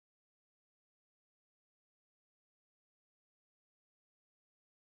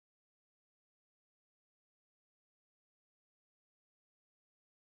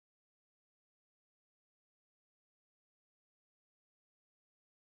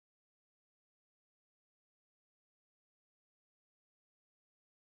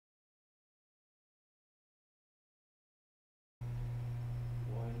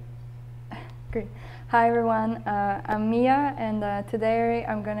Great. Hi everyone, I'm Mia, and today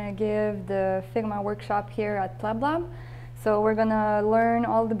I'm gonna give the Figma workshop here at PlebLab. So we're gonna learn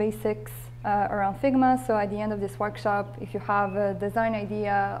all the basics around Figma. So at the end of this workshop, if you have a design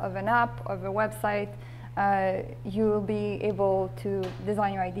idea of an app, of a website, you will be able to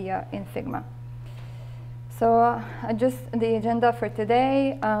design your idea in Figma. So just the agenda for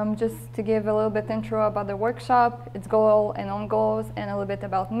today, just to give a little bit intro about the workshop, its goal and own goals, and a little bit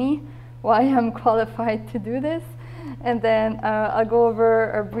about me, why I'm qualified to do this. And then I'll go over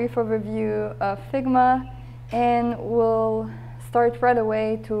a brief overview of Figma, and we'll start right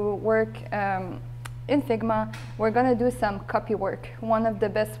away to work in Figma. We're gonna do some copy work. One of the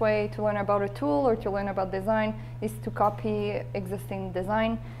best way to learn about a tool or to learn about design is to copy existing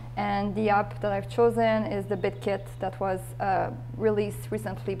design. And the app that I've chosen is the BitKit that was released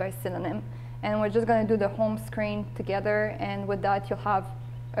recently by Synonym. And we're just gonna do the home screen together, and with that you'll have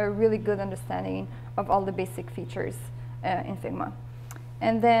a really good understanding of all the basic features in Figma.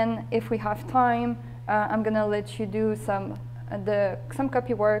 And then if we have time, I'm gonna let you do some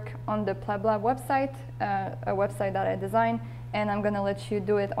copy work on the PlebLab website, a website that I designed, and I'm gonna let you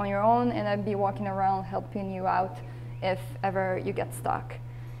do it on your own, and I'll be walking around helping you out if ever you get stuck.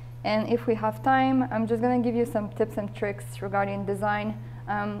 And if we have time, I'm just gonna give you some tips and tricks regarding design.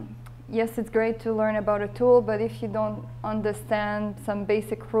 Yes, it's great to learn about a tool, but if you don't understand some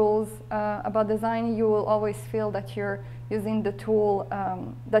basic rules about design, you will always feel that you're using the tool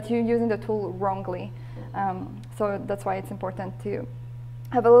wrongly. So that's why it's important to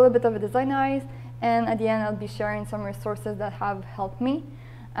have a little bit of a design eyes. And at the end, I'll be sharing some resources that have helped me.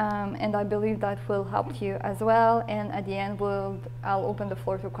 And I believe that will help you as well. And at the end, I'll open the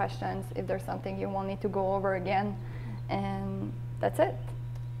floor to questions if there's something you want me to go over again. And that's it.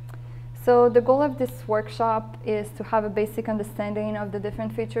 So the goal of this workshop is to have a basic understanding of the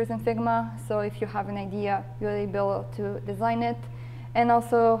different features in Figma. So if you have an idea, you'll be able to design it, and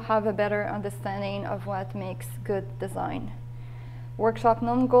also have a better understanding of what makes good design. Workshop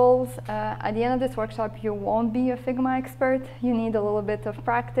non-goals. At the end of this workshop, you won't be a Figma expert. You need a little bit of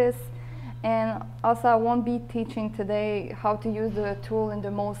practice. And also, I won't be teaching today how to use the tool in the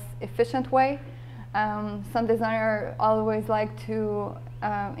most efficient way. Some designers always like to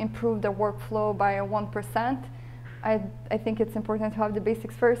improve the workflow by 1%. I think it's important to have the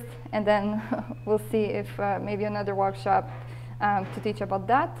basics first, and then we'll see if maybe another workshop to teach about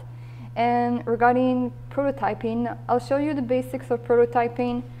that. And regarding prototyping, I'll show you the basics of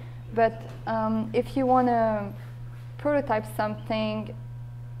prototyping, but if you want to prototype something,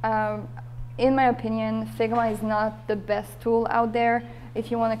 in my opinion, Figma is not the best tool out there. If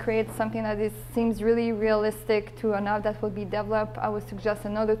you want to create something that seems really realistic to an app that will be developed, I would suggest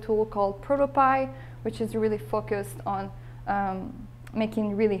another tool called Protopy, which is really focused on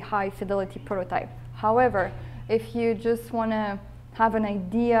making really high fidelity prototype. However, if you just want to have an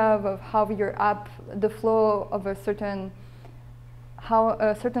idea of how your app, the flow of how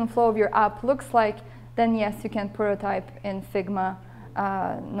a certain flow of your app looks like, then yes, you can prototype in Figma,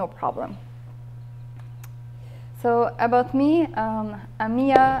 no problem. So about me, I'm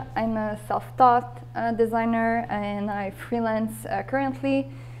Mia. I'm a self-taught designer, and I freelance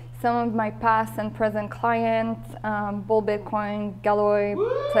currently. Some of my past and present clients, Bull Bitcoin, Galloy,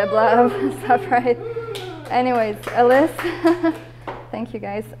 PlebLab, stuff, right? Anyways, Alice, thank you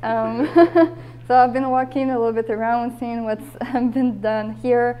guys. So I've been walking a little bit around, seeing what's been done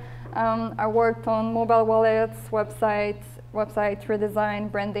here. I worked on mobile wallets, websites,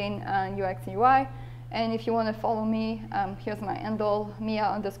 redesign, branding, and UX and UI. And if you want to follow me, here's my handle,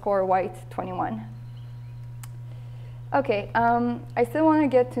 Mia_White21. Okay, I still want to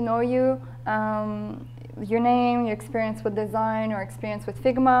get to know you, your name, your experience with design or experience with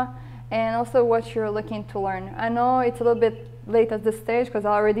Figma, and also what you're looking to learn. I know it's a little bit late at this stage because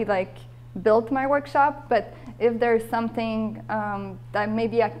I already built my workshop, but if there's something that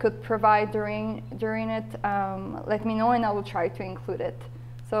maybe I could provide during it, let me know and I will try to include it.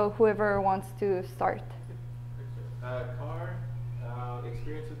 So whoever wants to start. Car,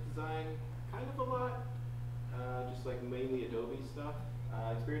 experience with design, kind of a lot, just mainly Adobe stuff.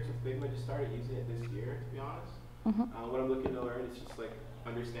 Experience with Figma, just started using it this year, to be honest. What I'm looking to learn is just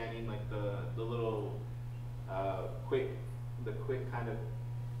understanding the little quick kind of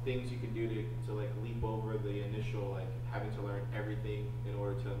things you can do to leap over the initial having to learn everything in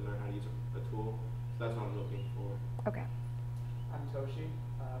order to learn how to use a tool. So that's what I'm looking for. Okay. I'm Toshi.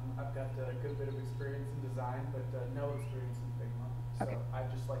 I've got a good bit of experience in design, but no experience in Figma. So Okay. I'd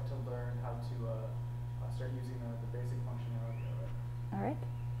just like to learn how to start using the basic functionality of it. All right.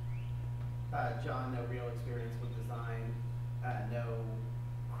 John, no real experience with design, no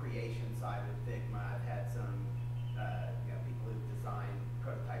creation side with Figma. I've had some people who design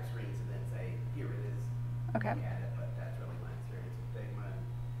prototype screens and then say, here it is, Okay. look at it. But that's really my experience with Figma, and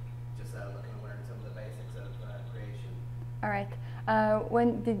just looking to learn some of the basics of creation. All right.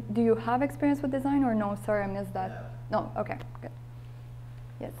 Do you have experience with design or no? Sorry, I missed that. No. Okay. Good.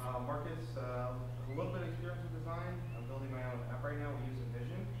 Yes. Marcus, a little bit of experience with design. I'm building my own app right now. We use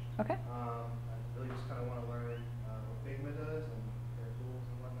Vision. Okay. I really just kind of want to learn what Figma does and their tools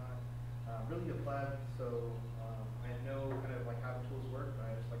and whatnot. Really a pleb, so I know kind of like how the tools work,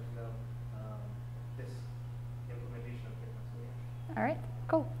 but I just like to know this implementation of Figma. So yeah. All right.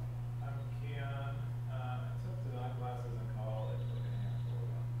 Cool. I'm Keon. I took design classes in college, like a handful of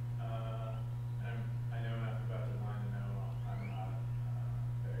them. And I know enough about design to know I'm not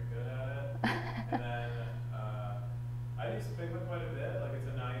very good at it. And then I use Figma quite a bit. Like it's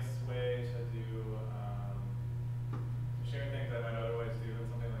a nice way to do to share things I might otherwise do in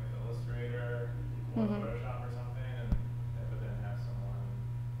something like Illustrator or Photoshop or something, but then have someone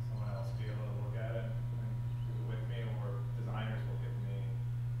else be able to look at it and do it with me, or designers will give me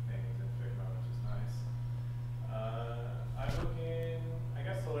things in Figma, which is nice. I'm looking, I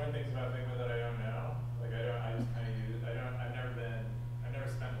guess, to learn things about Figma that I don't know. Like I just kind of use it. I've never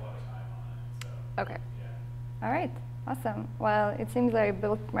spent a lot of time on it. So Okay. yeah. All right. Awesome. Well, it seems I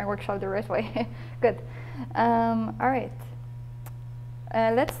built my workshop the right way. Good. All right.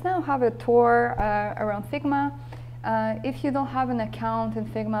 Let's now have a tour around Figma. If you don't have an account in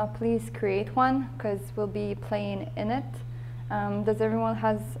Figma, please create one because we'll be playing in it. Does everyone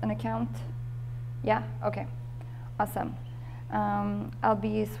has an account? Yeah? Okay. Awesome. I'll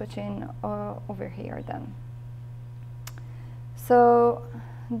be switching over here then. So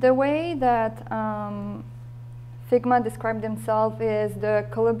the way that Figma described themselves is the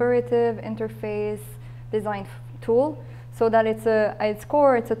collaborative interface design tool, so that it's at its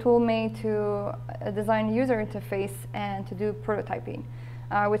core, it's a tool made to design user interface and to do prototyping,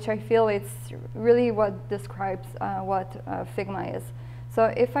 which I feel it's really what describes what Figma is. So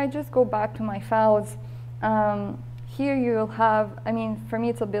if I just go back to my files, here you'll have, I mean, for me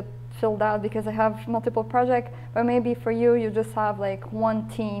it's a bit filled out because I have multiple projects, but maybe for you, you just have like one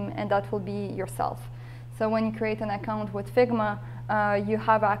team and that will be yourself. So when you create an account with Figma, you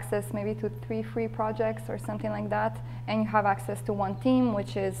have access maybe to 3 free projects or something like that, and you have access to one team,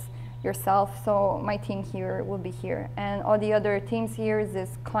 which is yourself. So my team here will be here, and all the other teams here is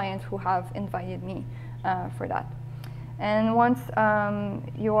this client who have invited me for that. And once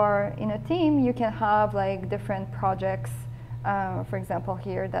you are in a team, you can have like different projects, for example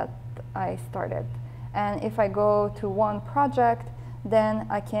here that I started. And if I go to one project, then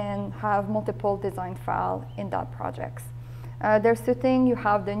I can have multiple design files in that project. There's two things. You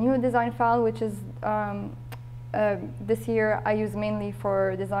have the new design file, which is this year I use mainly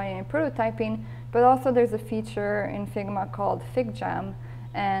for design and prototyping, but also there's a feature in Figma called FigJam,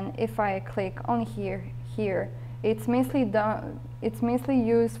 and if I click on here, it's mostly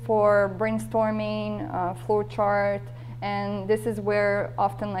used for brainstorming, flowchart, and this is where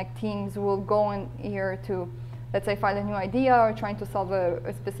often like teams will go in here to, let's say, find a new idea or trying to solve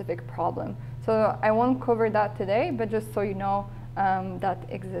a specific problem. So I won't cover that today, but just so you know that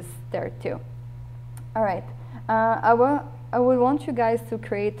exists there too. All right, I would want you guys to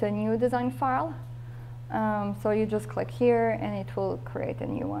create a new design file. So you just click here and it will create a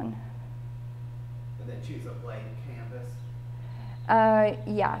new one. And then choose a blank canvas.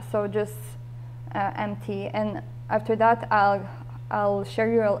 Yeah, so just empty, and after that I'll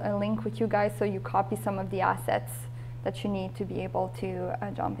share you a link with you guys so you copy some of the assets that you need to be able to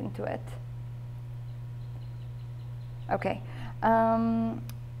jump into it. Okay,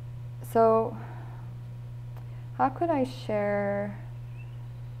 so how could I share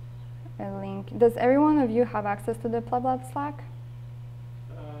a link? Does every one of you have access to the PlebLab Slack?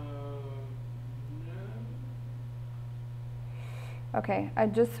 No. Okay, I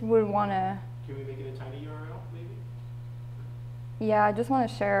just would want to... Can we make it a tiny URL, maybe? Yeah, I just want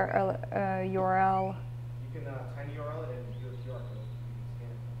to share a URL. You can tiny URL it and do a QR code. You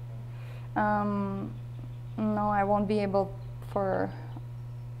can scan it. No, I won't be able for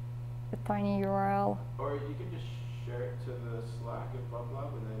a tiny URL. Or you can just share it to the Slack of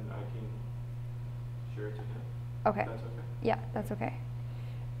PlebLab, and then I can share it to him. Okay. That's okay? Yeah, that's okay.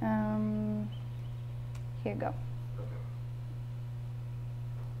 Here you go. Okay.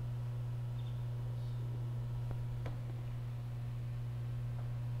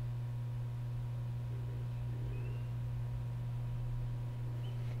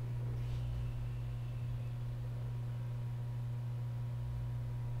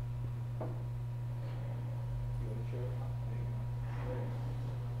 You want to share it? There you go.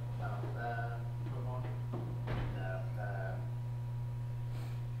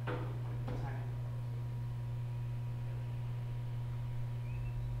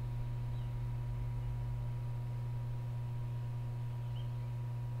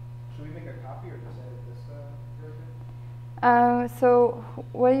 copy or just edit this version? So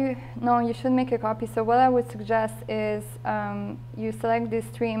you should make a copy. So what I would suggest is you select these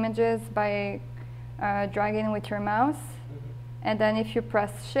 3 images by dragging with your mouse, and then if you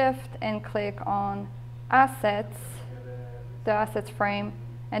press Shift and click on Assets, the Assets frame,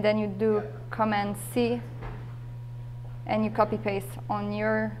 and then you do Command C, and you copy paste on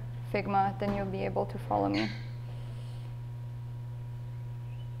your Figma, then you'll be able to follow me.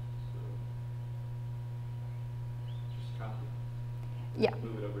 Just copy. Yeah.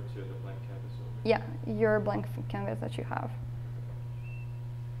 Move it over to the blank canvas over. Yeah, your blank canvas that you have.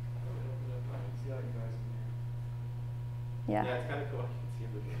 See how you guys in Yeah. Yeah, it's kind of cool. I can see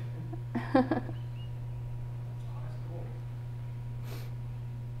everything. there. Oh, that's cool.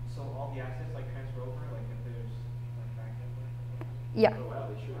 So all the assets like transfer over, like if there's like backend work or something? Yeah. Oh wow,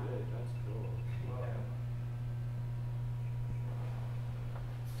 they sure did. That's cool. Yeah.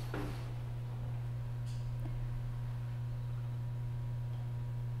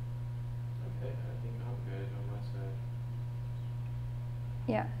 Okay, I think I'm good on my side.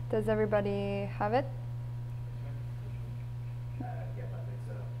 Yeah. Does everybody have it? Yep, I think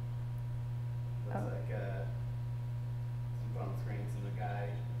so. Looks Oh. like some phone screens and a guy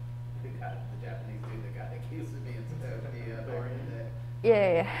who got the Japanese dude that got accused of being the oriented.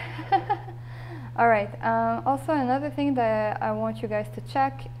 Yeah. All right. Also, another thing that I want you guys to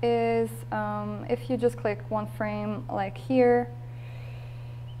check is if you just click one frame like here,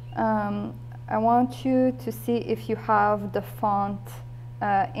 I want you to see if you have the font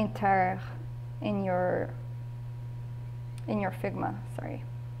Inter in your Figma. Sorry.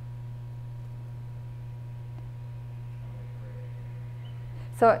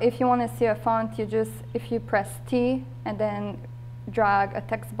 So if you want to see a font, if you press T and then drag a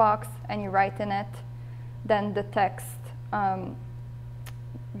text box and you write in it, then the text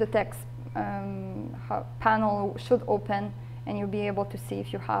panel should open, and you'll be able to see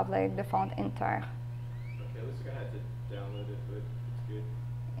if you have like the font Inter. Okay, looks like I had to download it, but it's good.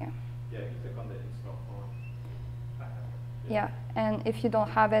 Yeah. Yeah, you click on the install font. Yeah. And if you don't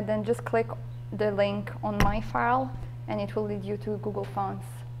have it, then just click the link on my file, and it will lead you to Google Fonts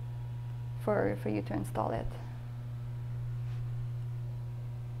for you to install it.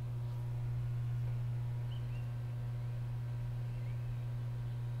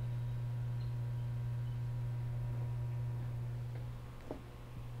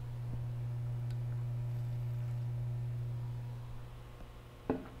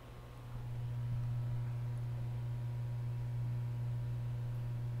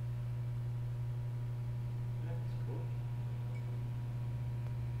 That's cool.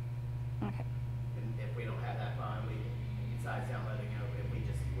 Okay. And if we don't have that font, besides downloading it, if we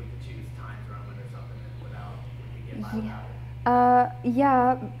could choose Times Roman or something without, we could get by without it.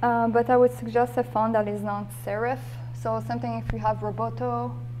 Yeah, but I would suggest a font that is not serif. So something, if you have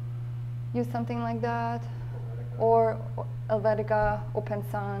Roboto, use something like that, or Helvetica, Open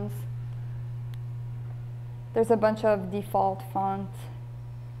Sans. There's a bunch of default fonts.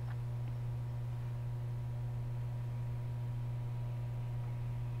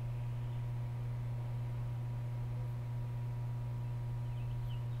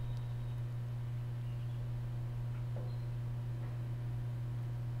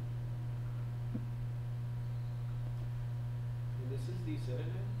 And this is the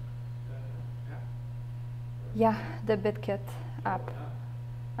Synonym app? Yeah, the BitKit app.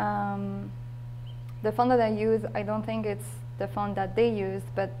 Ah. The font that I use, I don't think it's the font that they use,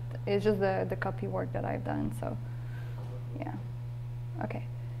 but it's just the copy work that I've done. So, yeah. Okay.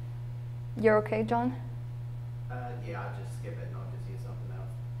 You're okay, John? Yeah, I'll just skip it and I'll just use something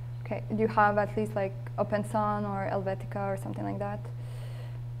else. Okay. Do you have at least like Open Sans or Helvetica or something like that?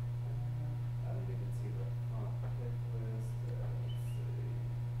 I don't even see the font pick list. Let's see.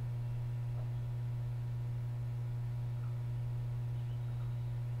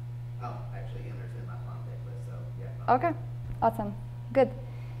 Oh, actually, Inner's in my font pick list, so yeah. Okay, awesome, good.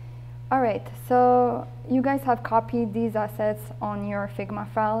 All right, so you guys have copied these assets on your Figma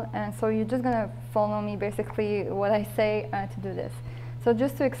file, and so you're just gonna follow me basically what I say to do this. So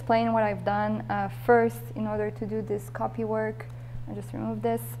just to explain what I've done, first, in order to do this copy work, I just remove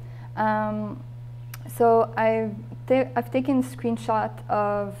this. So I've taken a screenshot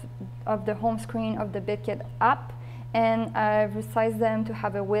of the home screen of the BitKit app, and I've resized them to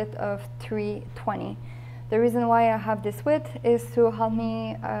have a width of 320. The reason why I have this width is to help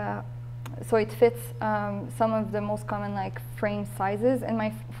me, so it fits some of the most common like frame sizes, and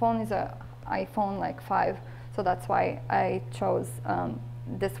my phone is a iPhone like 5, so that's why I chose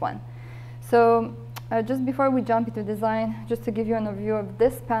this one. So just before we jump into design, just to give you an overview of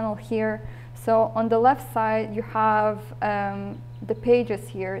this panel here, So on the left side, you have the pages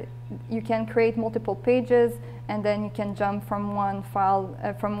here. You can create multiple pages, and then you can jump from one file,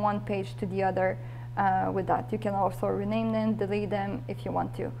 from one page to the other with that. You can also rename them, delete them if you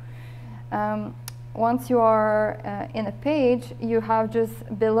want to. Once you are in a page, you have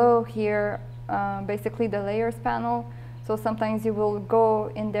just below here basically the layers panel. So sometimes you will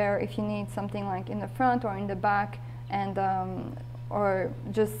go in there if you need something like in the front or in the back, and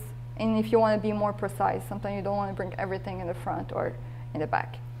and if you want to be more precise, sometimes you don't want to bring everything in the front or in the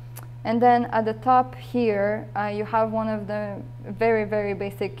back. And then at the top here, you have one of the very, very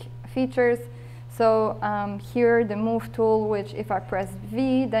basic features. So here, the move tool, which if I press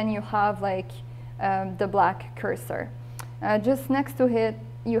V, then you have like the black cursor. Just next to it,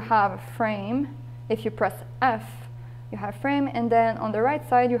 you have frame. If you press F, you have frame, and then on the right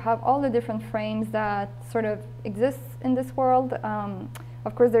side, you have all the different frames that sort of exist in this world.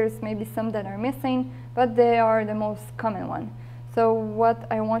 Of course, there's maybe some that are missing, but they are the most common one. So what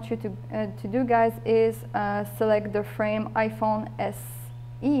I want you to do, guys, is select the frame iPhone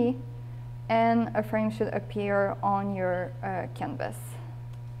SE, and a frame should appear on your canvas.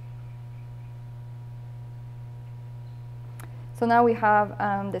 So now we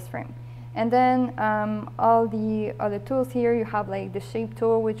have this frame. And then all the other tools here, you have like the shape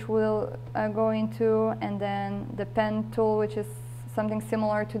tool, which we'll go into, and then the pen tool, which is something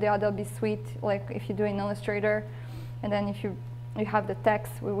similar to the Adobe suite, like if you do in Illustrator. And then if you have the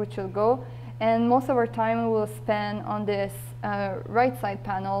text, which will go. And most of our time we will spend on this right side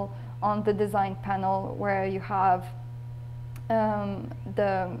panel, on the design panel, where you have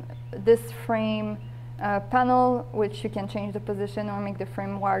this frame panel, which you can change the position or make the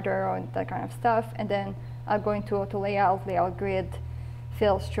frame wider or that kind of stuff. And then I'll go into auto layout, layout grid,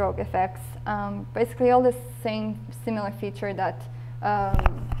 fill, stroke, effects. Basically all the same similar feature that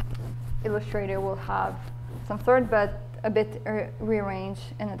Illustrator will have some sort, but a bit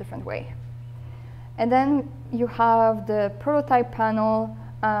rearranged in a different way. And then you have the prototype panel,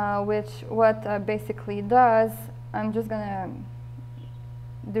 which what basically does, I'm just gonna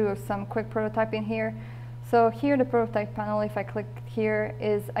do some quick prototyping here. So here the prototype panel, if I click here,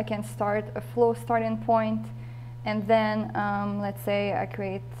 is I can start a flow starting point, and then let's say I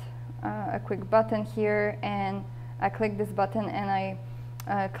create a quick button here, and I click this button and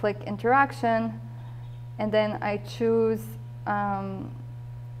I click interaction, and then I choose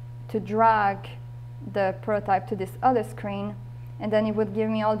to drag the prototype to this other screen, and then it would give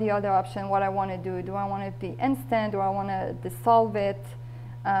me all the other options, what I want to do. Do I want it to be instant? Do I want to dissolve it?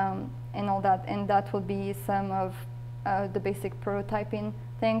 And all that. And that will be some of the basic prototyping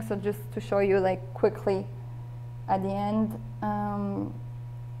things. So just to show you like quickly at the end,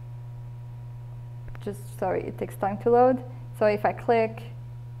 sorry, it takes time to load. So if I click,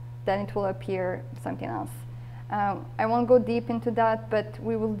 then it will appear something else. I won't go deep into that, but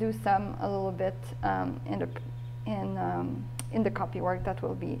we will do a little bit in the copy work that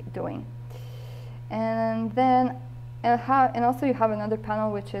we'll be doing. And then, and also you have another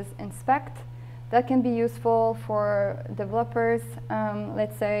panel, which is inspect. That can be useful for developers.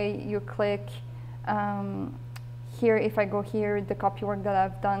 Let's say you click here, if I go here, the copy work that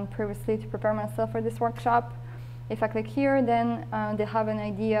I've done previously to prepare myself for this workshop. If I click here, then they have an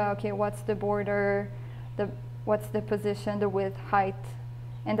idea, okay, what's the border, what's the position, the width, height,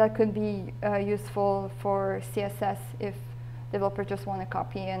 and that could be useful for CSS if developers just want to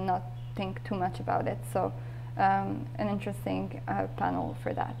copy and not think too much about it. So an interesting panel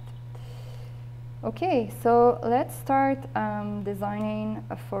for that. Okay, so let's start designing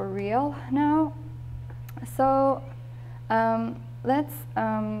for real now. So let's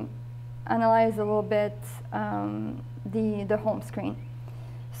analyze a little bit the home screen.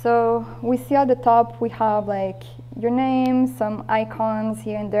 So we see at the top we have like your name, some icons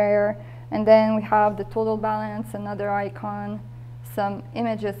here and there, and then we have the total balance, another icon, some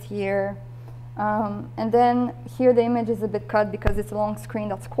images here, and then here the image is a bit cut because it's a long screen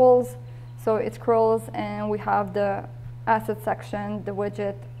that scrolls. So it scrolls, and we have the asset section, the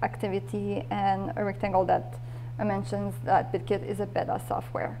widget, activity, and a rectangle that mentions that BitKit is a beta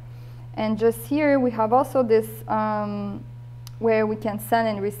software. And just here we have also this where we can send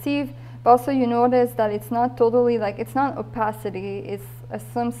and receive, but also you notice that it's not totally like, it's not opacity, it's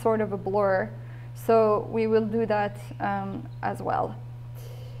some sort of a blur. So we will do that as well.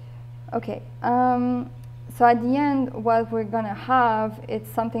 Okay. So at the end, what we're gonna have, it's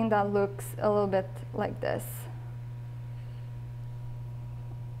something that looks a little bit like this.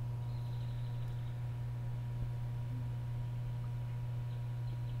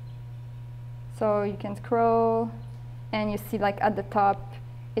 So you can scroll, and you see like at the top,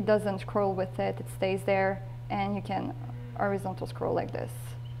 it doesn't scroll with it, it stays there, and you can horizontal scroll like this.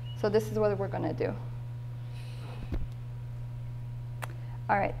 So this is what we're gonna do.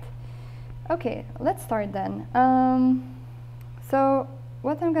 All right, okay, let's start then. So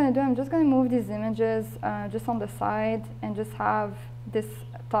what I'm gonna do, I'm just gonna move these images just on the side and just have this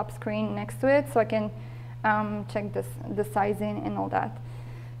top screen next to it so I can check the sizing and all that.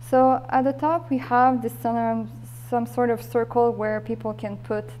 So at the top we have this some sort of circle where people can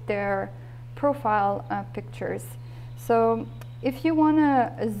put their profile pictures. So if you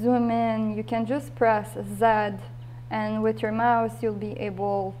wanna zoom in, you can just press Z, and with your mouse you'll be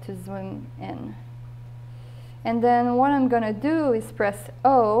able to zoom in. And then what I'm gonna do is press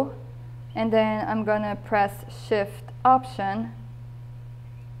O, and then I'm gonna press Shift Option,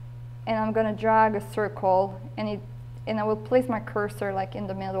 and I'm gonna drag a circle, and I will place my cursor like in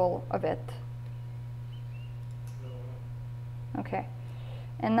the middle of it. Okay,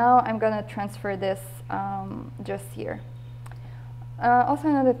 and now I'm gonna transfer this just here. Also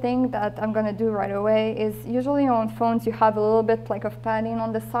another thing that I'm gonna do right away is usually on phones you have a little bit like of padding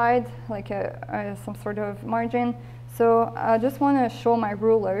on the side, like some sort of margin. So I just wanna show my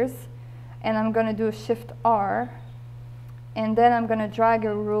rulers, and I'm gonna do Shift R, and then I'm gonna drag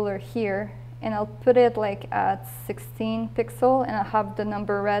a ruler here, and I'll put it like at 16 pixel, and I'll have the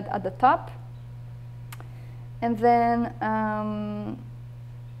number red at the top. And then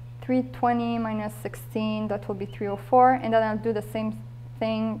 320 minus 16, that will be 304, and then I'll do the same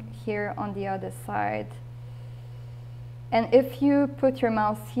thing here on the other side. And if you put your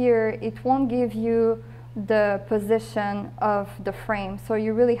mouse here, it won't give you the position of the frame, so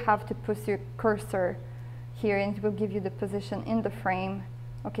you really have to put your cursor here, and it will give you the position in the frame.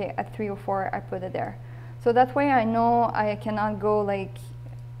 Okay, at 304 I put it there. So that way I know I cannot go like,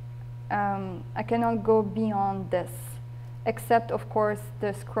 I cannot go beyond this, except of course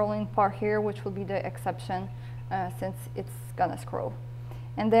the scrolling part here, which will be the exception since it's gonna scroll.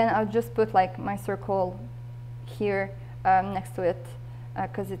 And then I'll just put like my circle here next to it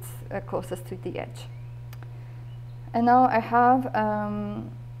because it's closest to the edge. And now I have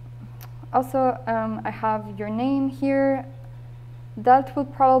I have your name here. That will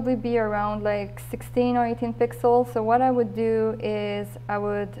probably be around like 16 or 18 pixels. So what I would do is I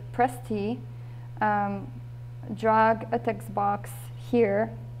would press T, drag a text box here,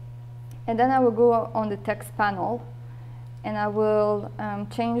 and then I will go on the text panel, and I will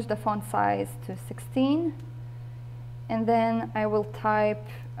change the font size to 16, and then I will type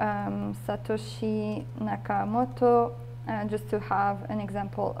Satoshi Nakamoto just to have an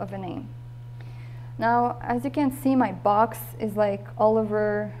example of a name. Now, as you can see, my box is like all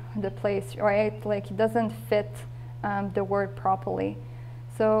over the place, right? Like it doesn't fit the word properly.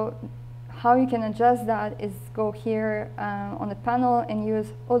 So how you can adjust that is go here on the panel and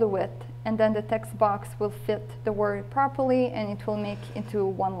use auto width, and then the text box will fit the word properly and it will make into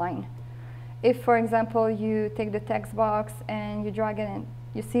one line. If, for example, you take the text box and you drag it in,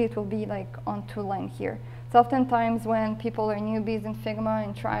 you see it will be like on two lines here. So oftentimes when people are newbies in Figma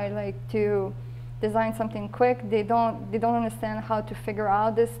and try like to design something quick, they don't understand how to figure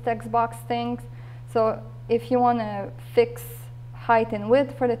out this text box things. So if you want to fix height and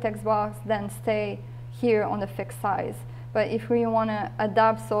width for the text box, then stay here on the fixed size. But if we want to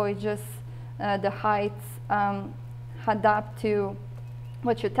adapt, so it just the heights adapt to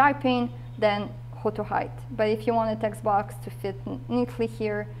what you're typing, then auto height. But if you want a text box to fit neatly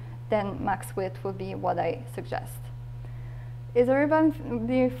here, then max width will be what I suggest. Is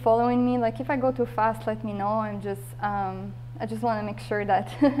everybody following me? Like if I go too fast, let me know. I just want to make sure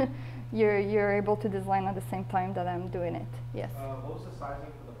that you're able to design at the same time that I'm doing it. Yes. What was the sizing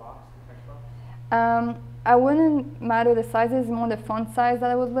for the box, the text box? I wouldn't matter the sizes, more the font size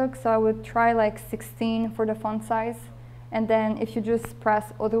that I would look. So I would try like 16 for the font size. And then if you just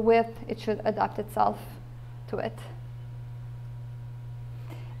press auto width, it should adapt itself to it.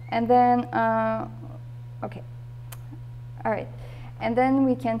 And then, okay. All right, and then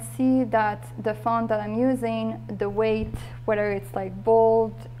we can see that the font that I'm using, the weight, whether it's like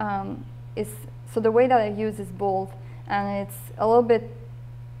bold, so the way that I use is bold, and it's a little bit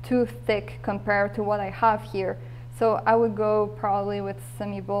too thick compared to what I have here. So I would go probably with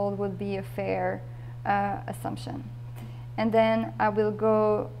semi-bold would be a fair assumption. And then I will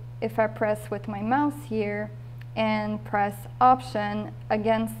go, if I press with my mouse here and press Option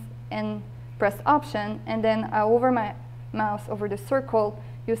against and press Option, and then I over my mouse over the circle,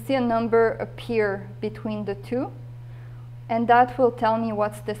 you see a number appear between the two, and that will tell me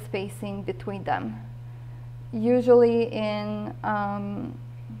what's the spacing between them. Usually in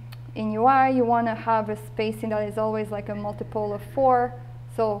UI, you want to have a spacing that is always like a multiple of 4,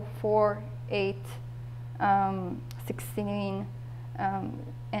 So 4, 8, 16,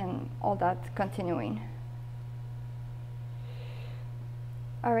 and all that continuing.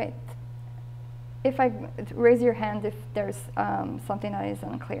 All right. If I raise your hand if there's something that is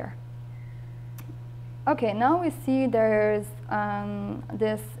unclear. Okay, now we see there's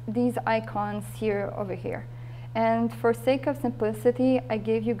these icons here over here. And for sake of simplicity, I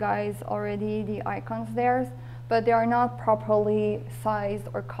gave you guys already the icons there, but they are not properly sized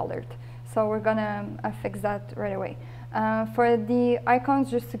or colored. So we're gonna fix that right away. For the icons,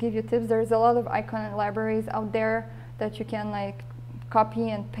 just to give you tips, there's a lot of icon libraries out there that you can like copy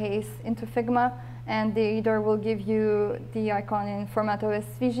and paste into Figma, and they either will give you the icon in format of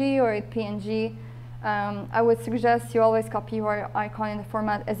SVG or a PNG. I would suggest you always copy your icon in the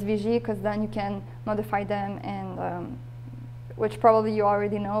format SVG, because then you can modify them, and which probably you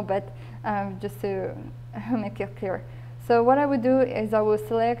already know, but just to make it clear. So what I would do is I will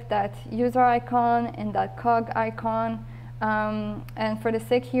select that user icon and that cog icon, and for the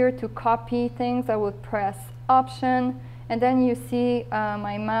sake here to copy things, I will press Option, and then you see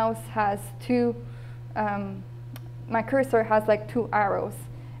my mouse has my cursor has like 2 arrows.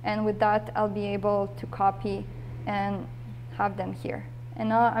 And with that, I'll be able to copy and have them here. And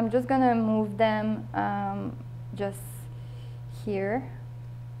now I'm just gonna move them just here.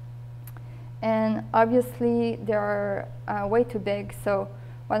 And obviously, they're way too big. So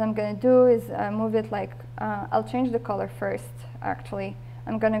what I'm gonna do is move it like, I'll change the color first, actually.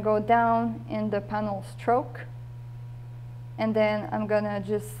 I'm gonna go down in the panel stroke. And then I'm gonna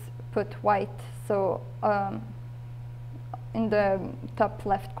just put white. So in the top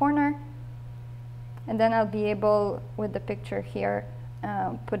left corner, and then I'll be able, with the picture here,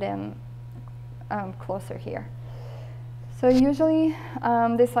 put them closer here. So usually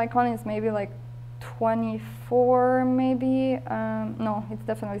this icon is maybe like 24 maybe, no, it's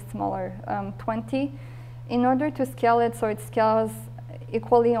definitely smaller, 20. In order to scale it so it scales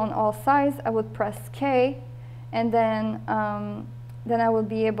equally on all sides, I would press K, and then I will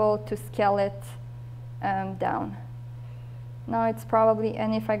be able to scale it down. Now it's probably,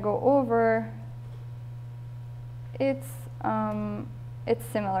 and if I go over, it's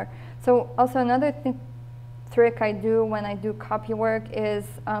similar. So also another trick I do when I do copy work is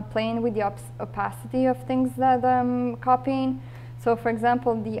playing with the opacity of things that I'm copying. So for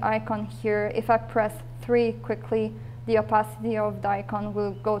example, the icon here, if I press 3 quickly, the opacity of the icon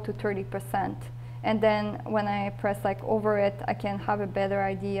will go to 30%. And then when I press like over it, I can have a better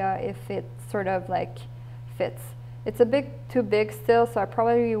idea if it sort of like fits. It's a bit too big still, so I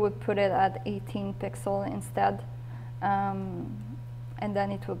probably would put it at 18 pixel instead. And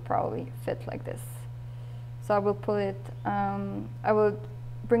then it will probably fit like this. So I will put it, I will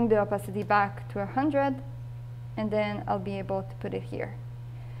bring the opacity back to 100, and then I'll be able to put it here.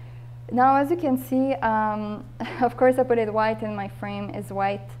 Now, as you can see, of course I put it white and my frame is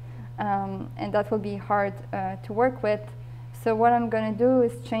white, and that will be hard to work with. So what I'm gonna do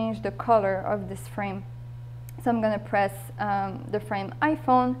is change the color of this frame. So I'm gonna press the frame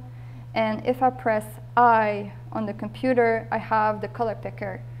iPhone, and if I press I on the computer, I have the color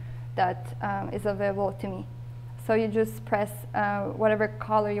picker that is available to me. So you just press whatever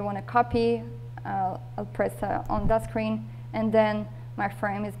color you want to copy. I'll press on that screen, and then my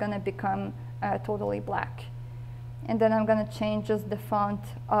frame is going to become totally black. And then I'm going to change just the font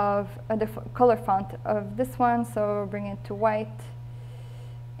of the color font of this one. So bring it to white,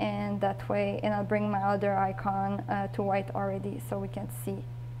 and that way, and I'll bring my other icon to white already, so we can see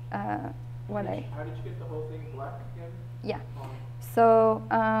what How did you get the whole thing black again? Yeah. So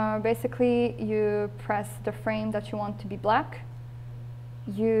basically, you press the frame that you want to be black.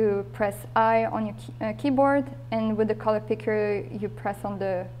 You press I on your keyboard, and with the color picker, you press on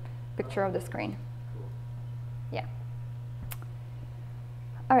the picture of the screen. Cool. Yeah.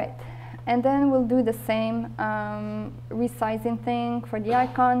 All right. And then we'll do the same resizing thing for the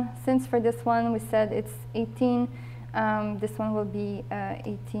icon. Since for this one we said it's 18, this one will be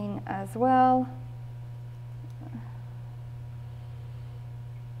 18 as well.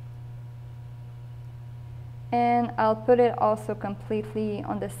 And I'll put it also completely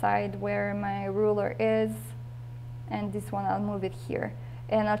on the side where my ruler is. And this one, I'll move it here.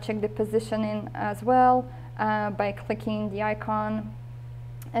 And I'll check the positioning as well by clicking the icon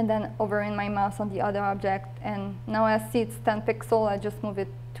and then over in my mouse on the other object. And now I see it's 10 pixel, I just move it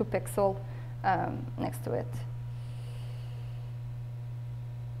 2 pixel next to it.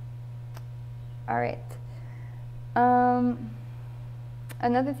 All right.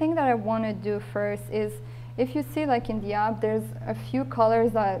 Another thing that I want to do first is, if you see like in the app, there's a few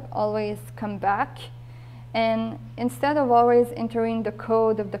colors that always come back. And instead of always entering the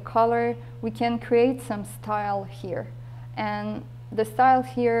code of the color, we can create some style here. And the styles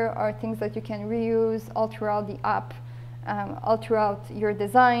here are things that you can reuse all throughout the app, all throughout your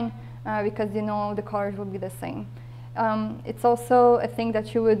design, because you know the colors will be the same. It's also a thing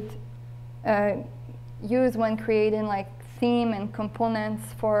that you would use when creating like theme and components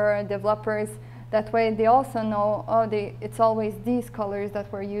for developers. That way they also know, oh, it's always these colors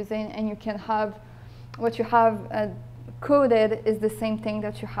that we're using, and you can have what you have coded is the same thing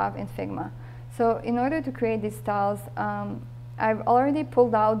that you have in Figma. So in order to create these styles, I've already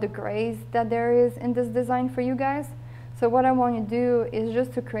pulled out the grays that there is in this design for you guys. So what I want you to do is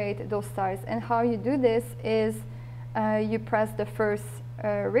just to create those styles. And how you do this is you press the first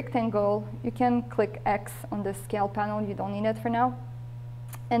rectangle. You can click X on the scale panel. You don't need it for now.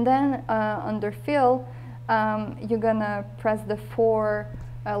 And then under fill, you're gonna press the 4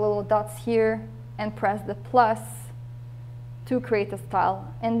 little dots here and press the plus to create a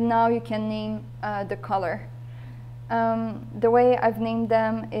style. And now you can name the color. The way I've named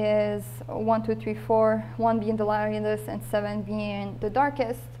them is 1, 2, 3, 4, 1 being the lightest and 7 being the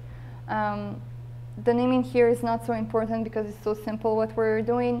darkest. The naming here is not so important because it's so simple what we're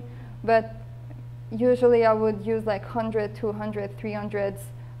doing, but usually I would use like 100, 200, 300s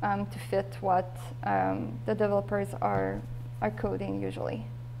to fit what the developers are coding usually.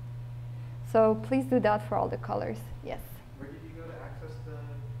 So please do that for all the colors. Yes? Where did you go to access the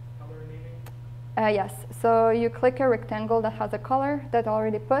color naming? Yes, so you click a rectangle that has a color that I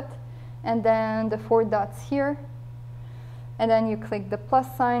already put, and then the 4 dots here, and then you click the plus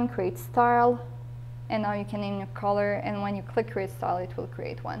sign, create style, and now you can name your color, and when you click create style, it will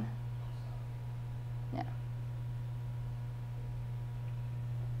create one. Yeah.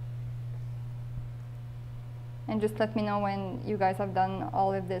 And just let me know when you guys have done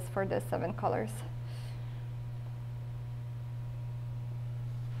all of this for the 7 colors.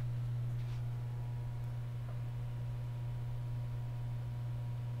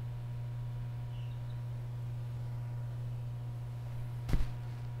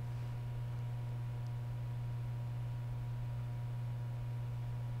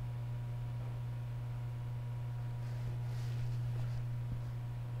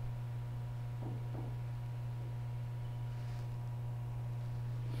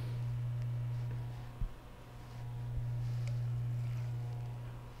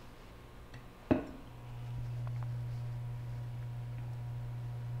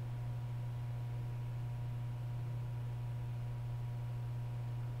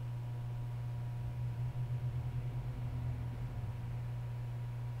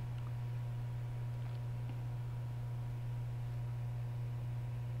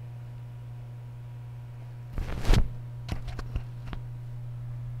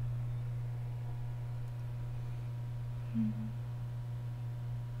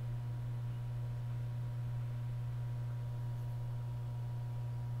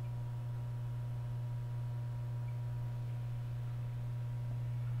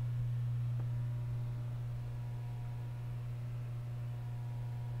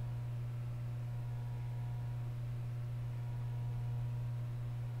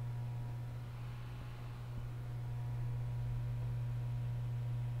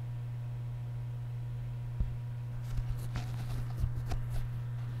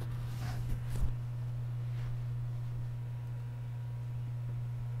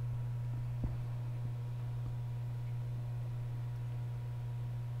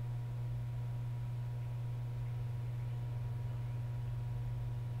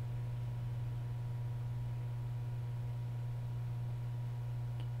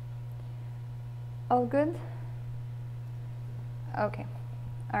 All good? Okay,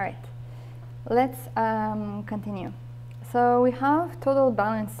 all right. Let's continue. So we have total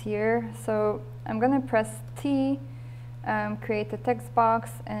balance here. So I'm gonna press T, create a text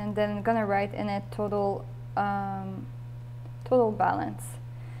box, and then I'm gonna write in it total balance.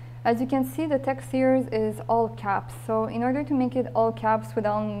 As you can see, the text here is all caps. So in order to make it all caps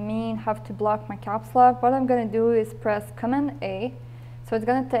without me have to block my caps lock, what I'm gonna do is press Command A. So it's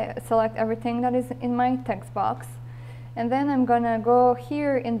gonna select everything that is in my text box. And then I'm gonna go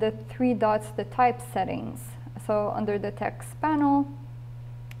here in the 3 dots, the type settings. So under the text panel.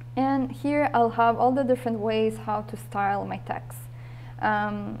 And here I'll have all the different ways how to style my text.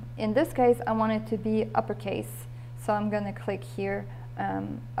 In this case, I want it to be uppercase. So I'm gonna click here,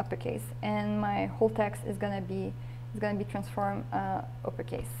 uppercase. And my whole text is gonna be transformed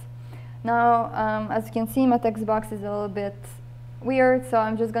uppercase. Now, as you can see, my text box is a little bit weird, so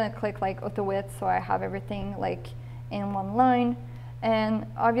I'm just gonna click like auto width so I have everything like in one line. And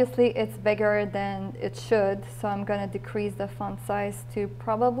obviously it's bigger than it should, so I'm gonna decrease the font size to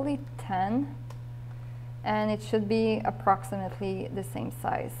probably 10, and it should be approximately the same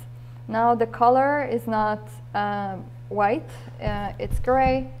size. Now the color is not white, it's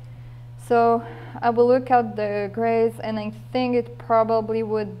gray. So I will look at the grays, and I think it probably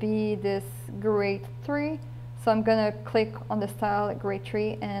would be this grade 3. So I'm gonna click on the style grade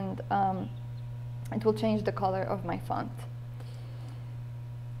 3, and it will change the color of my font.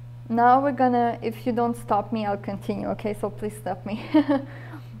 Now we're gonna, if you don't stop me, I'll continue, okay? So please stop me.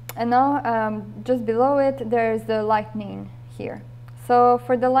 And now just below it, there's the lightning here. So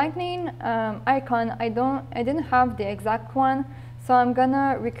for the lightning icon, I didn't have the exact one, so I'm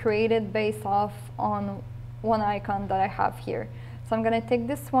gonna recreate it based off on one icon that I have here. So I'm gonna take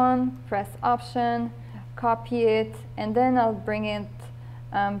this one, press Option, copy it, and then I'll bring it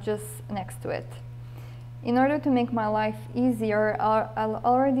just next to it. In order to make my life easier, I'll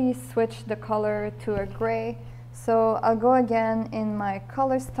already switch the color to a gray. So I'll go again in my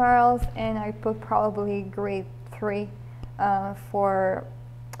color styles, and I put probably grade 3 for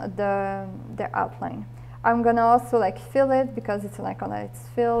the outline. I'm gonna also like fill it because it's an icon that it's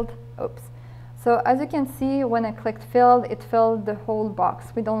filled. Oops. So as you can see, when I clicked fill, it filled the whole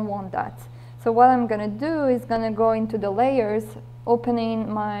box. We don't want that. So what I'm gonna do is gonna go into the layers, opening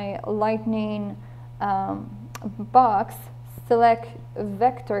my lightning box, select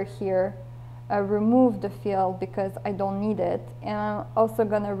vector here, remove the fill because I don't need it, and I'm also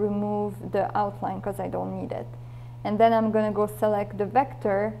gonna remove the outline because I don't need it. And then I'm gonna go select the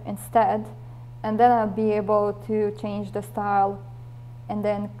vector instead, and then I'll be able to change the style and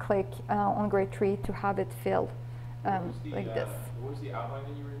then click on grade 3 to have it filled like this. What was the outline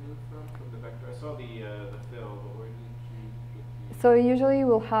that you removed from the vector? I saw the fill, but where did you get the... So usually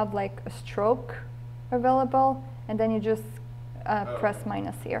we'll have like a stroke available, and then you just press okay.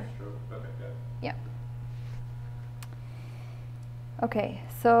 minus here. Stroke. Okay, got it. Yeah. Okay,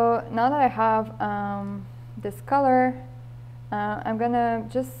 so now that I have this color, I'm gonna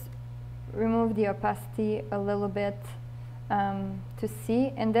just remove the opacity a little bit to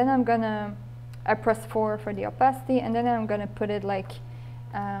see, and then I press 4 for the opacity, and then I'm gonna put it like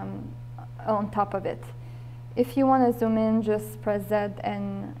on top of it. If you want to zoom in, just press Z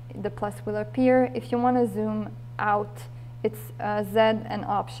and the plus will appear. If you want to zoom out, it's Z and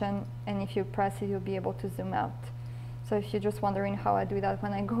Option, and if you press it, you'll be able to zoom out. So if you're just wondering how I do that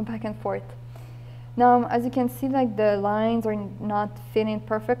when I go back and forth. Now, as you can see, like the lines are not fitting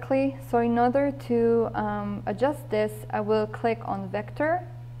perfectly. So in order to adjust this, I will click on Vector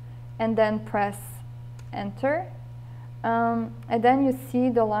and then press Enter. And then you see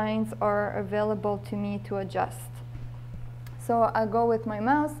the lines are available to me to adjust. So I'll go with my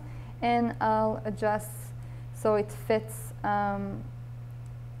mouse and I'll adjust so it fits how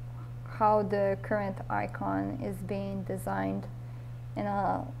the current icon is being designed, and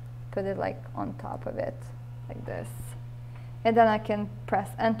I'll put it like on top of it like this. And then I can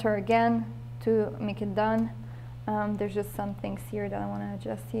press Enter again to make it done. There's just some things here that I want to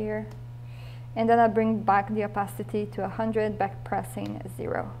adjust here. And then I bring back the opacity to 100, back pressing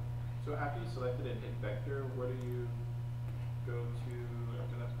 0. So after you selected and hit vector, where do you go to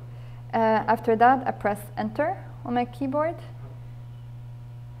after that? After that, I press Enter on my keyboard.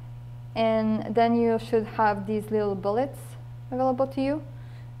 And then you should have these little bullets available to you.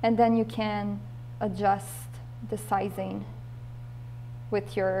 And then you can adjust the sizing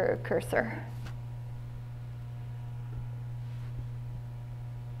with your cursor.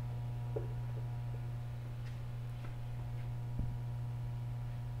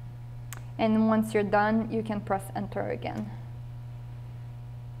 And once you're done, you can press Enter again.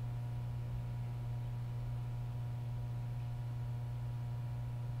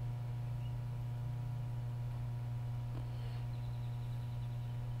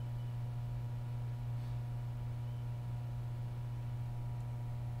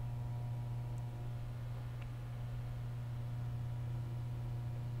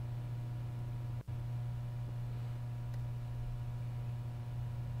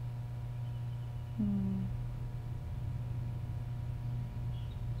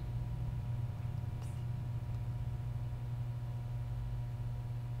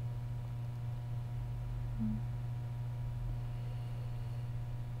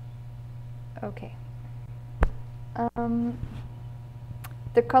 Okay.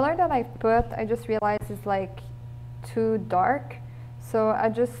 The color that I put, I just realized is like too dark, so I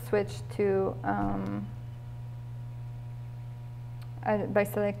just switched to by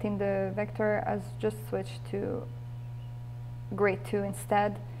selecting the vector, I just switched to grade 2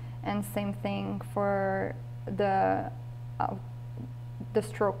 instead, and same thing for the the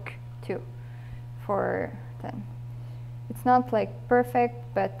stroke too for then. It's not like perfect,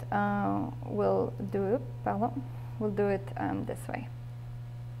 but we'll do it this way.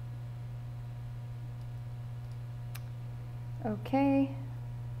 Okay.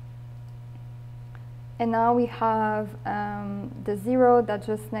 And now we have the 0 that's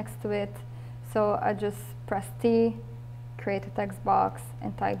just next to it. So I just press T, create a text box,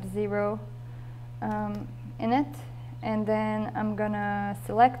 and type 0 in it. And then I'm gonna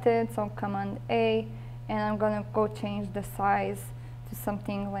select it, so Command A, and I'm gonna go change the size to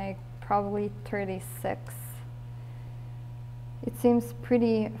something like probably 36. It seems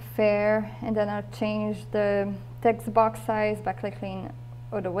pretty fair, and then I'll change the text box size by clicking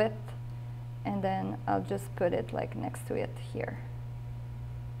on the width, and then I'll just put it like next to it here.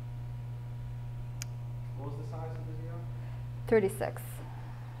 What was the size of the 0? 36.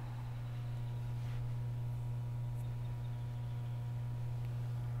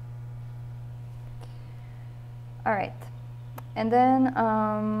 All right, and then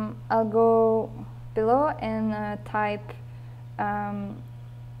I'll go below and type.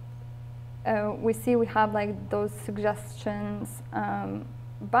 We see we have like those suggestions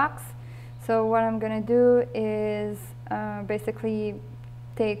box. So what I'm gonna do is basically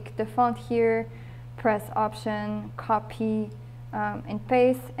take the font here, press Option, copy, and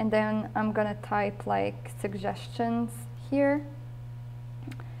paste, and then I'm gonna type like suggestions here.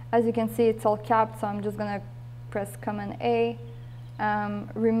 As you can see, it's all capped, so I'm just gonna press Command A,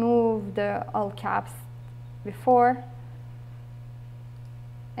 remove the all caps before,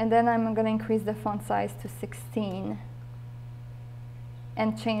 and then I'm going to increase the font size to 16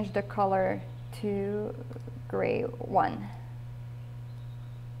 and change the color to gray 1.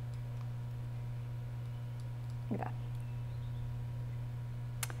 Like that.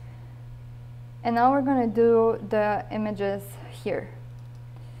 And now we're going to do the images here.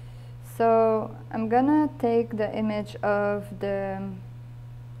 So I'm gonna take the image of the,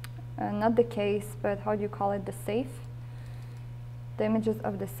 not the case, but how do you call it, the safe? The images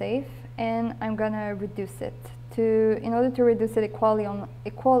of the safe, and I'm gonna reduce it. In order to reduce it equally on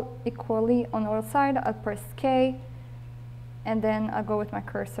all sides, I'll press K, and then I'll go with my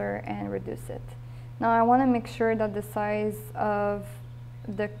cursor and reduce it. Now I wanna make sure that the size of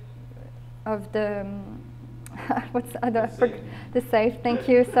the what's the safe, thank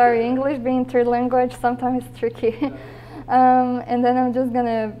you, sorry, English being third language sometimes it's tricky. And then I'm just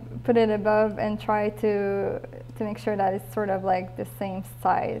gonna put it above and try to make sure that it's sort of like the same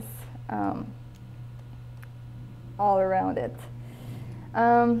size all around it.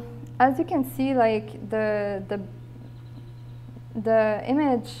 As you can see, like the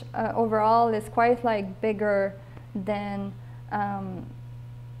image overall is quite like bigger than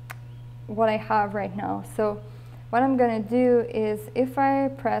what I have right now. So what I'm gonna do is if I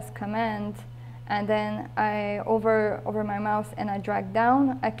press Command and then I over my mouse and I drag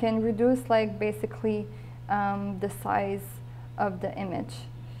down, I can reduce like basically the size of the image.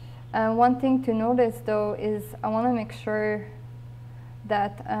 One thing to notice though is I want to make sure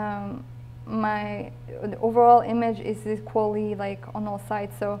that the overall image is equally like on all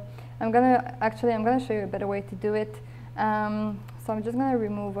sides. So I'm gonna show you a better way to do it. So I'm just gonna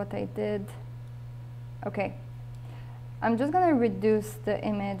remove what I did. Okay, I'm just gonna reduce the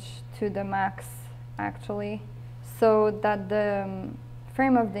image to the max actually, so that the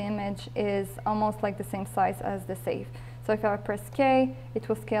frame of the image is almost like the same size as the safe. So if I press K, it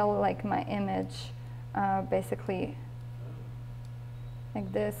will scale like my image basically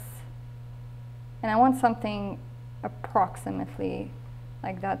like this. And I want something approximately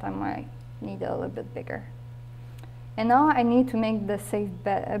like that. I might need it a little bit bigger. And now I need to make the safe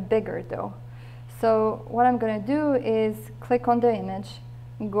bigger though. So what I'm gonna do is click on the image,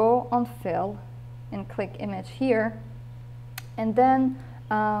 go on Fill, and click Image here. And then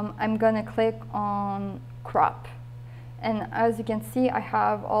I'm gonna click on Crop. And as you can see, I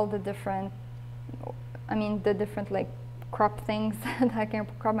have all the different, like crop things that I can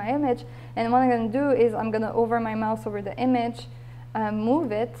crop my image. And what I'm gonna do is I'm gonna over my mouse over the image,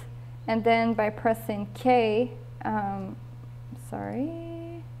 move it, and then by pressing K,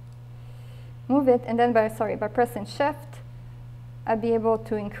 move it, and then by pressing Shift, I'll be able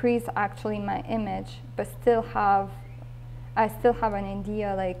to increase actually my image, but I still have an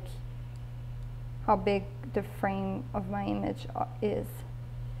idea like how big the frame of my image is.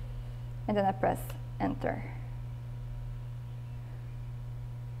 And then I press Enter.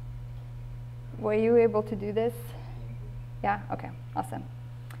 Were you able to do this? Yeah, okay, awesome.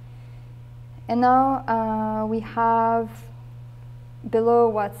 And now we have below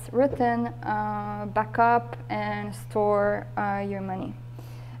what's written, back up and store your money.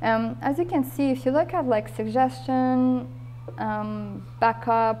 As you can see, if you look at like suggestion,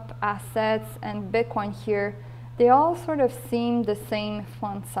 backup, assets, and Bitcoin here, they all sort of seem the same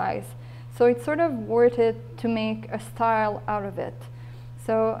font size. So it's sort of worth it to make a style out of it.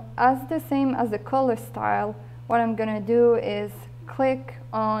 So as the same as the color style, what I'm gonna do is click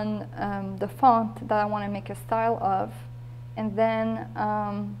on the font that I wanna make a style of, and then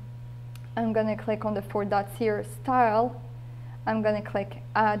I'm gonna click on the 4 dots here, style. I'm gonna click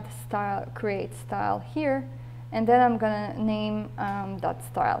add style, create style here, and then I'm gonna name that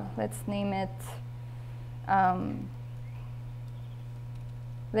style. Let's name it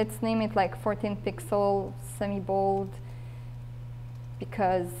like 14 pixel semi-bold,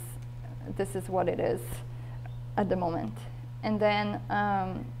 because this is what it is at the moment. And then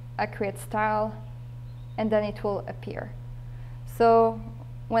I create style, and then it will appear. So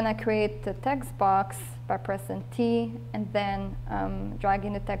when I create the text box by pressing T and then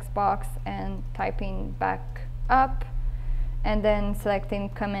dragging the text box and typing back up, and then selecting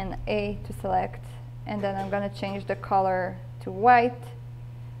Command A to select, and then I'm going to change the color to white,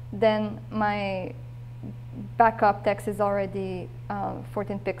 then my backup text is already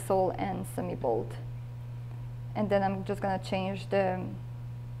 14 pixel and semi-bold. And then I'm just going to change the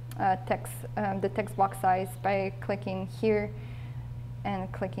text box size by clicking here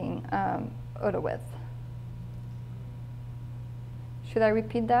and clicking auto width. Should I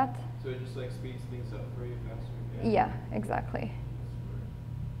repeat that? So it just like speeds things up for you faster? Yeah, exactly.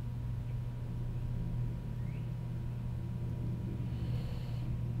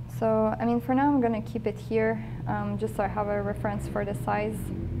 So, I mean, for now I'm going to keep it here, just so I have a reference for the size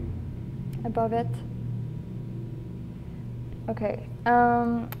above it. Okay,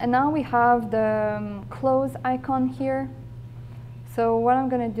 and now we have the close icon here. So what I'm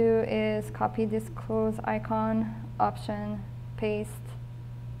going to do is copy this close icon, option, paste,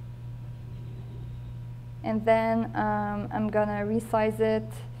 and then I'm going to resize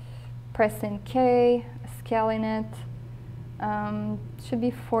it, pressing K, scaling it. Should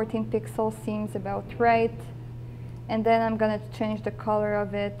be 14 pixels, seems about right. And then I'm going to change the color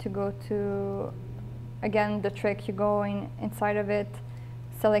of it to go to, again, the trick, you go inside of it,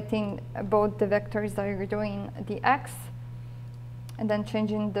 selecting both the vectors that you're doing, the X, and then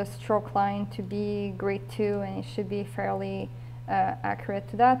changing the stroke line to be grade 2, and it should be fairly accurate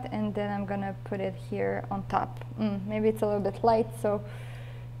to that. And then I'm going to put it here on top. Maybe it's a little bit light, so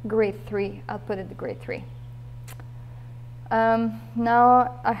grade 3, I'll put it grade 3.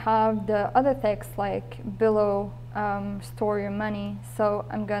 Now I have the other text like below store your money. So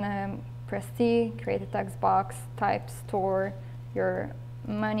I'm gonna press T, create a text box, type store your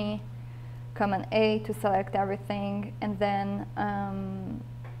money, Command A to select everything, and then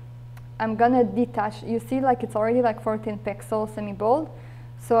I'm gonna detach. You see, like it's already like 14 pixels semi-bold.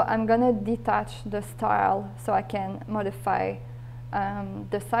 So I'm gonna detach the style so I can modify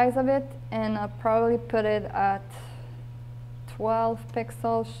the size of it, and I'll probably put it at 12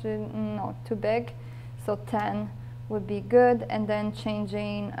 pixels, no, too big, so 10 would be good, and then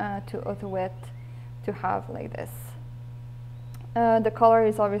changing to auto width to have like this. The color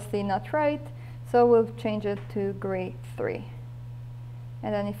is obviously not right, so we'll change it to grade 3.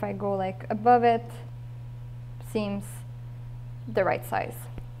 And then if I go like above it, seems the right size.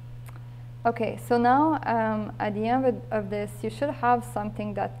 Okay, so now at the end of this, you should have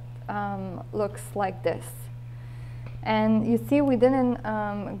something that looks like this. And you see we didn't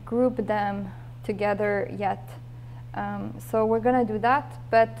group them together yet. So we're gonna do that,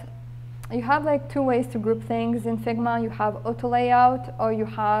 but you have like 2 ways to group things in Figma. You have auto layout or you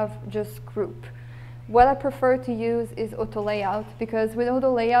have just group. What I prefer to use is auto layout, because with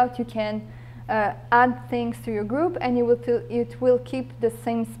auto layout you can add things to your group, and it will keep the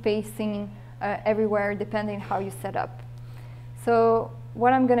same spacing everywhere depending how you set up. So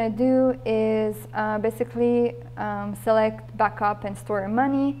what I'm going to do is basically select backup and store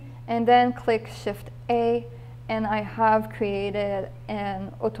money, and then click Shift A, and I have created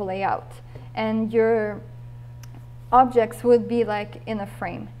an auto layout. And your objects would be like in a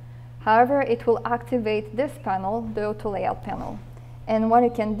frame. However, it will activate this panel, the auto layout panel. And what you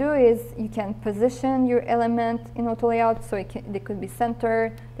can do is you can position your element in auto layout, so they could be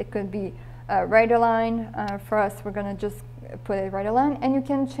centered, they could be right align. For us, we're going to just put it right align, and you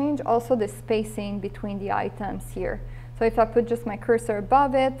can change also the spacing between the items here. So if I put just my cursor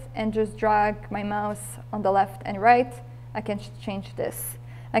above it and just drag my mouse on the left and right, I can change this.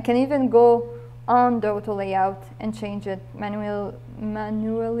 I can even go on the auto layout and change it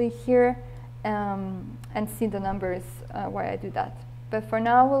manually here and see the numbers while I do that. But for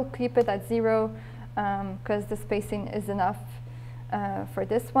now, we'll keep it at 0 because the spacing is enough for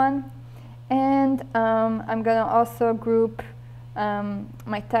this one. And I'm going to also group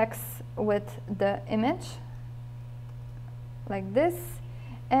my text with the image like this.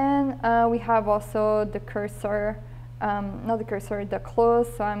 And we have also the cursor, not the cursor, the close.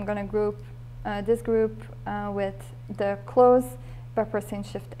 So I'm going to group this group with the close by pressing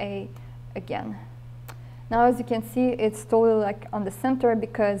Shift A again. Now, as you can see, it's totally like on the center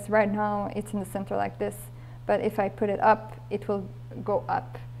because right now it's in the center like this. But if I put it up, it will go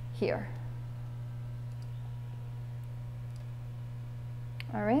up here.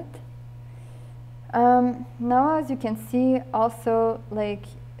 All right. Now, as you can see, also like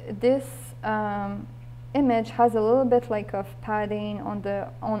this image has a little bit like of padding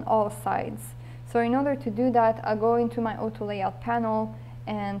on all sides. So in order to do that, I'll go into my auto layout panel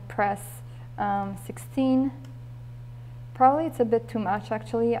and press 16. Probably it's a bit too much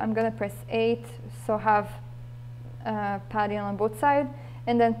actually. I'm gonna press 8, so have padding on both sides,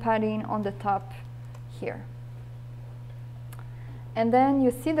 and then padding on the top here. And then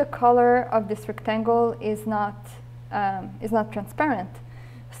you see the color of this rectangle is not transparent.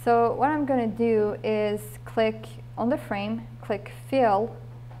 So what I'm going to do is click on the frame, click Fill,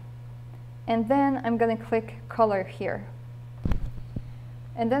 and then I'm going to click Color here.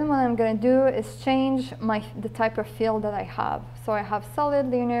 And then what I'm going to do is change the type of fill that I have. So I have solid,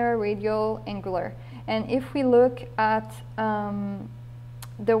 linear, radial, angular. And if we look at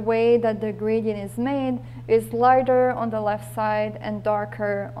the way that the gradient is made, is lighter on the left side and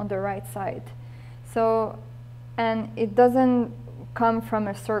darker on the right side. So, and it doesn't come from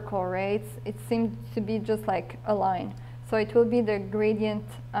a circle, right? It seems to be just like a line. So it will be the gradient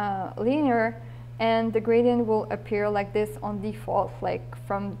linear, and the gradient will appear like this on default, like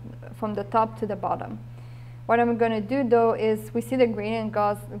from the top to the bottom. What I'm going to do though is we see the gradient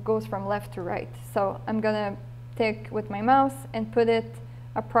goes from left to right. So I'm going to take with my mouse and put it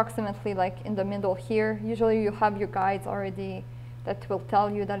approximately like in the middle here. Usually you have your guides already that will tell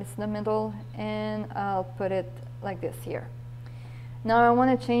you that it's in the middle, and I'll put it like this here. Now I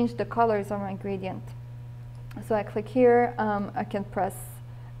want to change the colors of my gradient. So I click here, I can press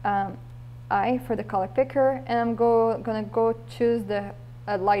I for the color picker, and I'm gonna go choose the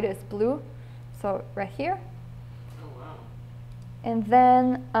lightest blue, so right here. Oh wow. And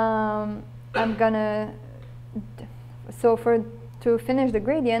then I'm gonna, to finish the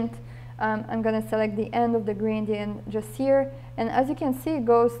gradient, I'm going to select the end of the gradient just here. And as you can see, it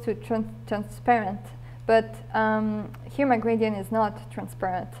goes to transparent. But here my gradient is not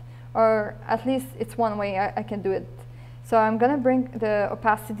transparent. Or at least it's one way I can do it. So I'm going to bring the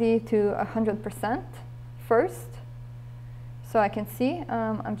opacity to 100% first. So I can see.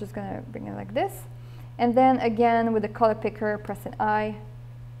 I'm just going to bring it like this. And then again, with the color picker, pressing I,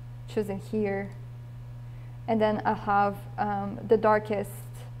 choosing here. And then I have the darkest,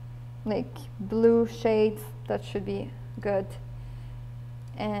 like blue shades. That should be good.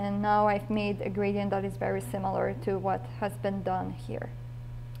 And now I've made a gradient that is very similar to what has been done here.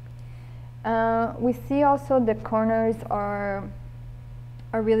 We see also the corners are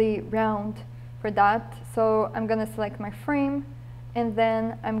really round for that. So I'm gonna select my frame, and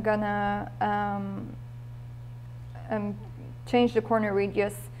then I'm gonna change the corner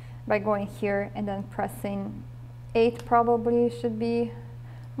radius by going here and then pressing 8 probably should be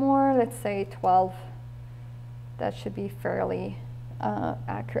more, let's say 12. That should be fairly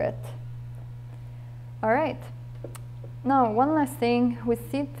accurate. All right. Now, one last thing, we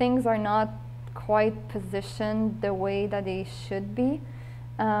see things are not quite positioned the way that they should be.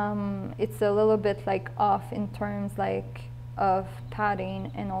 It's a little bit like off in terms like of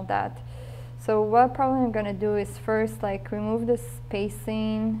padding and all that. So what probably I'm gonna do is first like remove the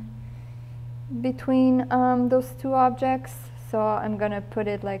spacing between those two objects. So I'm gonna put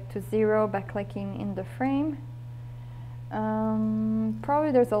it like to 0 by clicking in the frame.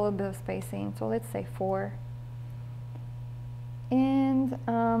 Probably there's a little bit of spacing, so let's say 4. And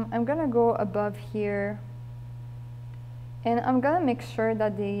I'm gonna go above here, and I'm gonna make sure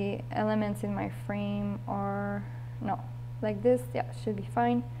that the elements in my frame are, no, like this, yeah, should be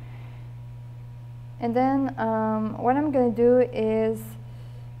fine. And then what I'm gonna do is,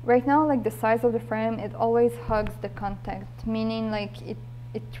 right now, like the size of the frame, it always hugs the content, meaning like it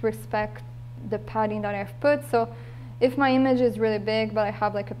respects the padding that I've put. So if my image is really big, but I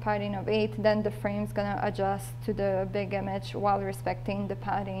have like a padding of 8, then the frame's gonna adjust to the big image while respecting the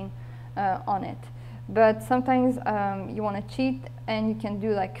padding on it. But sometimes you wanna cheat, and you can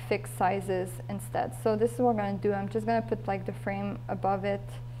do like fixed sizes instead. So this is what I'm gonna do. I'm just gonna put like the frame above it,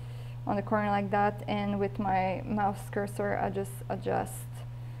 on the corner like that, and with my mouse cursor I just adjust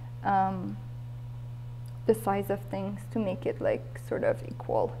the size of things to make it like sort of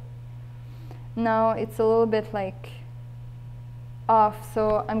equal. Now it's a little bit like off,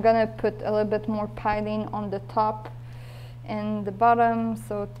 so I'm gonna put a little bit more padding on the top and the bottom,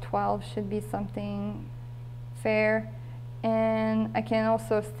 so 12 should be something fair, and I can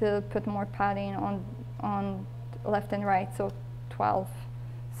also still put more padding on left and right, so 12,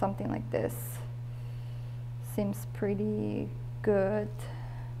 something like this seems pretty good.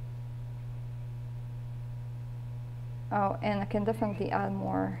 Oh, and I can definitely add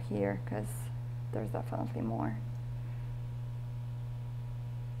more here because there's definitely more.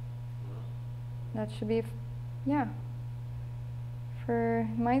 That should be, yeah.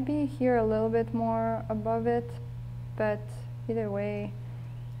 Might be here a little bit more above it, but either way,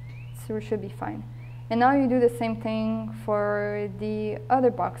 it should be fine. And now you do the same thing for the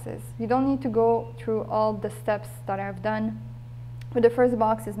other boxes. You don't need to go through all the steps that I've done. But the first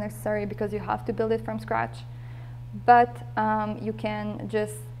box is necessary because you have to build it from scratch. But you can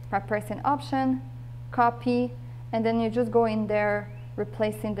just by pressing Option, copy, and then you just go in there,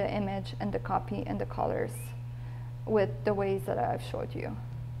 replacing the image and the copy and the colors with the ways that I've showed you.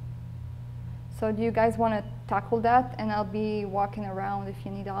 So do you guys want to tackle that? And I'll be walking around if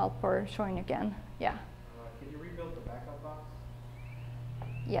you need help or showing again. Yeah. Can you rebuild the backup box?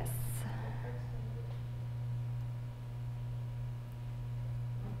 Yes.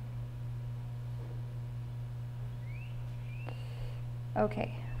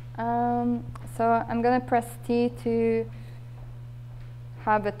 Okay. So I'm going to press T to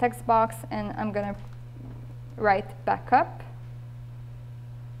have a text box, and I'm going to write backup.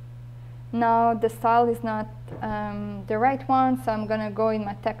 Now the style is not the right one, so I'm going to go in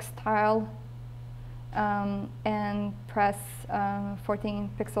my text style and press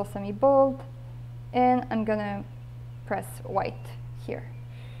 14 pixel semi-bold, and I'm going to press white here.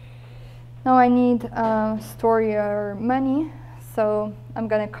 Now I need store your money, so I'm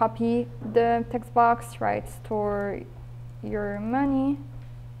going to copy the text box, write store your money.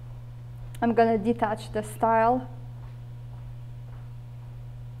 I'm going to detach the style,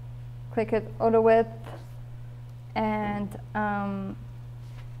 click it auto width, and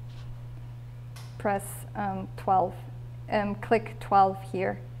press 12, click 12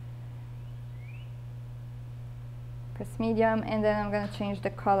 here. Press medium, and then I'm going to change the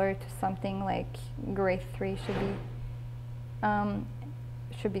color to something like gray 3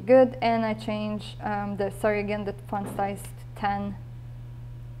 should be good, and I change the font size to 10,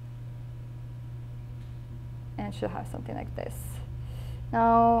 and should have something like this.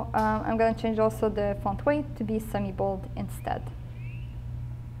 Now I'm going to change also the font weight to be semi-bold instead.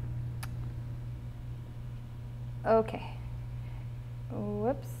 Okay.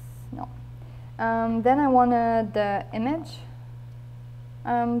 Whoops, no. Then I wanted the image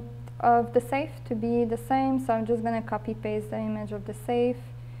of the safe to be the same, so I'm just going to copy paste the image of the safe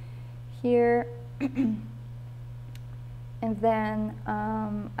here. And then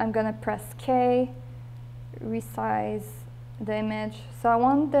I'm going to press K, resize the image. So I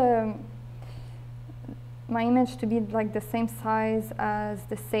want my image to be like the same size as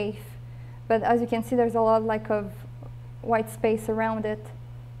the safe, but as you can see, there's a lot of white space around it.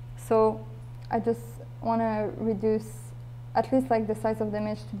 So I just want to reduce at least like the size of the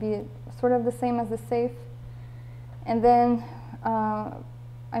image to be sort of the same as the safe. And then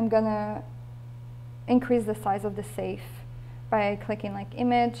I'm gonna increase the size of the safe by clicking like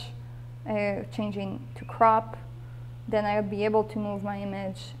image, changing to crop. Then I'll be able to move my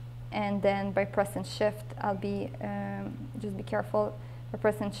image, and then by pressing shift, I'll be, just be careful, by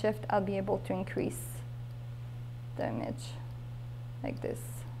pressing shift, I'll be able to increase the image like this.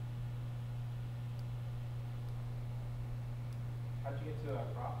 How'd you get to a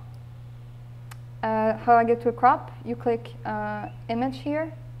crop? How I get to a crop, you click image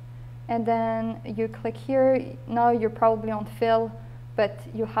here, and then you click here. Now you're probably on fill, but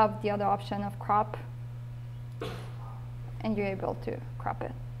you have the other option of crop, and you're able to crop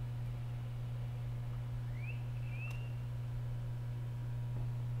it.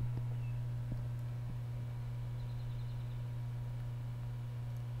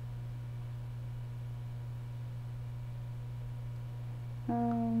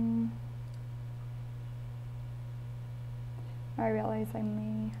 I realize I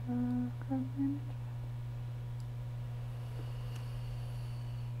may crop image.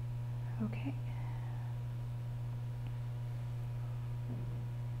 Okay.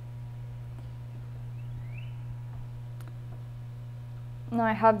 Now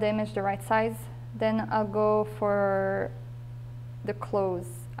I have the image the right size. Then I'll go for the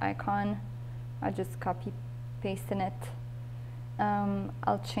close icon. I just copy paste in it.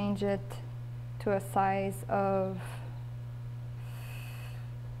 I'll change it to a size of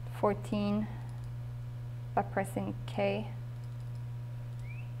 14 by pressing K.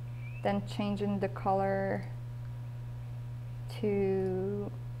 Then changing the color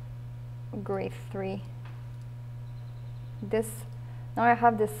to gray 3. Now I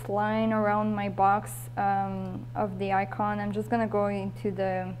have this line around my box of the icon. I'm just gonna go into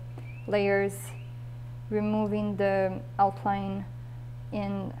the layers, removing the outline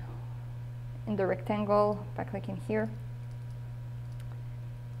in the rectangle by clicking here.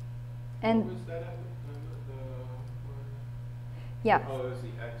 And what was that at? Yeah. Oh, there's the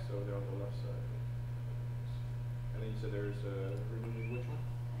X over there on the left side. And then you said there's removing which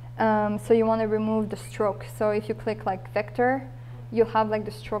one? So you want to remove the stroke. So if you click like vector, you'll have like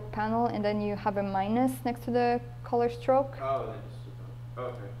the stroke panel, and then you have a minus next to the color stroke. Oh, then just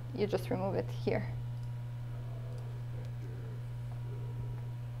okay. You just remove it here.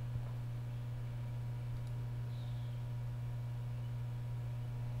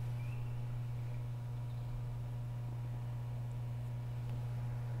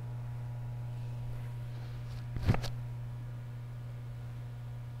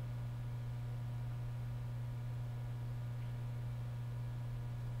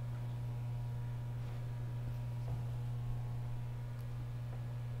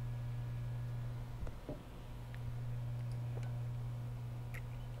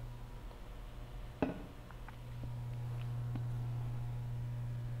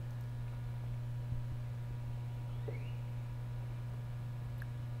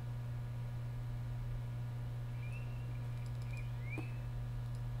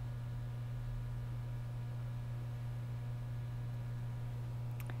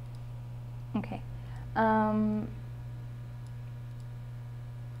 Okay.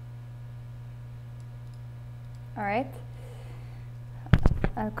 All right.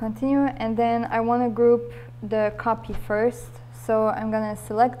 I'll continue, and then I want to group the copy first. So I'm going to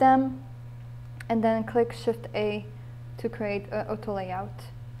select them, and then click Shift A to create an auto layout.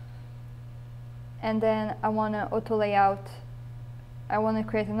 And then I want to auto layout. I want to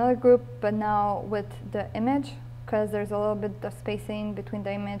create another group, but now with the image, because there's a little bit of spacing between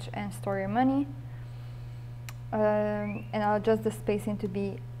the image and store your money. And I'll adjust the spacing to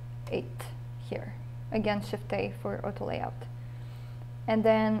be 8 here. Again, Shift A for auto layout. And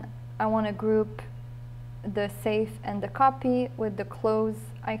then I want to group the save and the copy with the close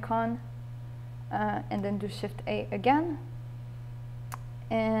icon, and then do Shift A again.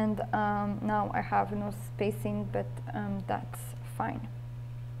 And now I have no spacing, but that's fine.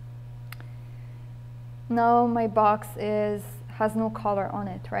 Now my box has no color on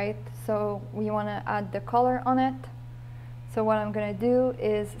it, right? So we want to add the color on it. So what I'm going to do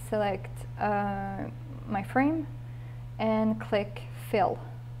is select my frame and click Fill.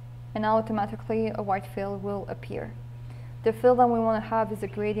 And now automatically a white fill will appear. The fill that we want to have is a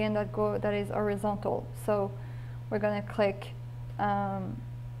gradient that is horizontal. So we're going to click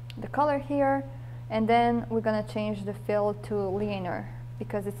the color here, and then we're going to change the fill to linear,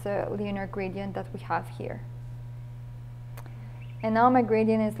 because it's a linear gradient that we have here. And now my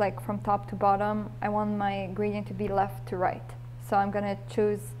gradient is like from top to bottom. I want my gradient to be left to right. So I'm going to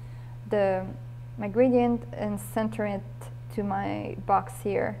choose my gradient and center it to my box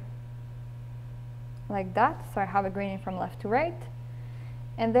here, like that. So I have a gradient from left to right.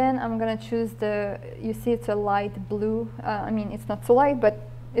 And then I'm going to choose you see it's a light blue. I mean, it's not so light, but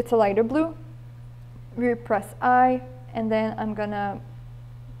it's a lighter blue. We press I, and then I'm going to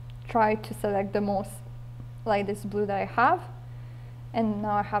try to select the most lightest blue that I have. And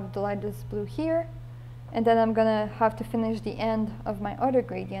now I have the lightest blue here. And then I'm going to have to finish the end of my other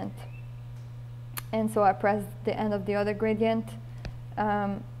gradient. And so I press the end of the other gradient,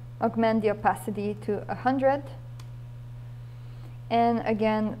 augment the opacity to 100. And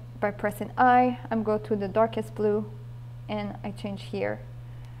again, by pressing I, I'm go to the darkest blue, and I change here.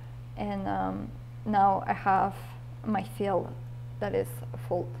 And now I have my fill that is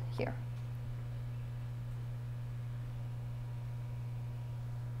full here.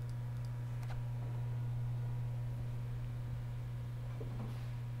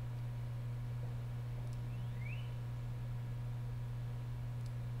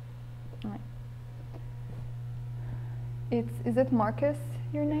 Is it Marcus,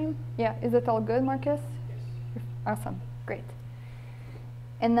 your name? Yeah, is it all good, Marcus? Yes. Awesome, great.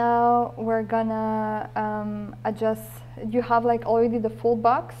 And now we're gonna adjust. You have like already the full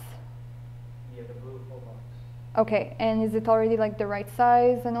box? Yeah, the blue full box. Okay, and is it already like the right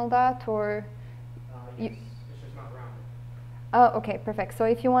size and all that, or? Yes, it's just not rounded. Oh, okay, perfect. So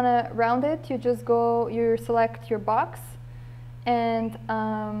if you want to round it, you just go, you select your box, and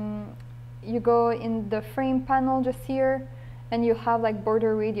you go in the frame panel just here, and you have like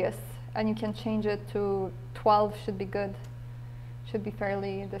border radius, and you can change it to 12, should be good. Should be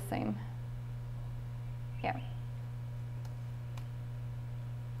fairly the same. Yeah.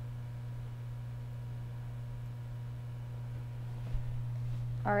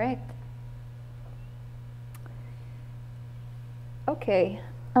 All right. Okay.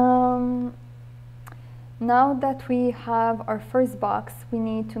 Now that we have our first box, we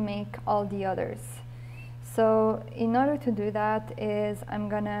need to make all the others. So in order to do that is I'm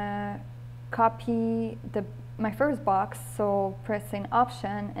gonna copy my first box, so pressing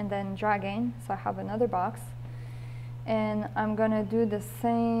Option and then dragging, so I have another box. And I'm gonna do the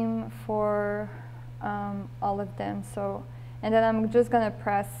same for all of them. So, and then I'm just gonna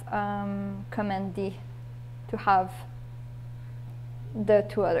press Command D to have the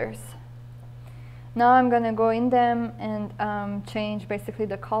two others. Now I'm gonna go in them and change basically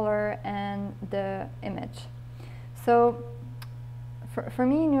the color and the image. So for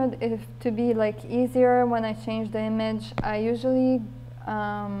me, you know, if to be like easier when I change the image, I usually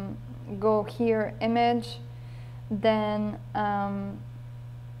go here, image, then and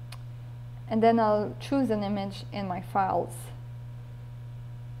then I'll choose an image in my files,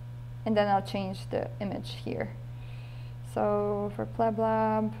 and then I'll change the image here. So for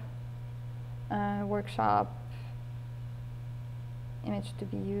PlebLab, workshop, image to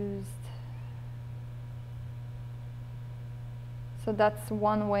be used. So that's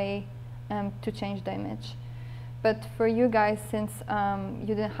one way to change the image. But for you guys, since you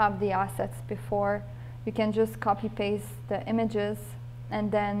didn't have the assets before, you can just copy paste the images and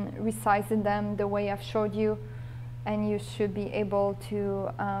then resize them the way I've showed you, and you should be able to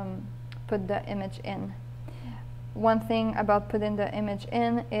put the image in. One thing about putting the image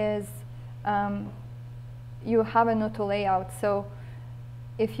in is you have an auto layout. So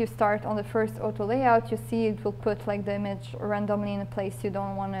if you start on the first auto layout, you see it will put like the image randomly in a place you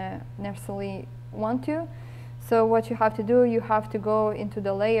don't want to necessarily want to. So what you have to do, you have to go into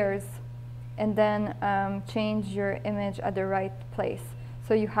the layers and then change your image at the right place.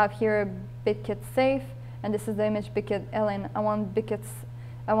 So you have here BitKit safe, and this is the image BitKit ln. I want BitKit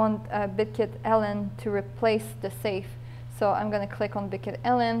ln to replace the safe. So I'm going to click on BitKit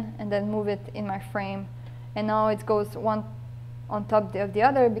ln and then move it in my frame. And now it goes one on top of the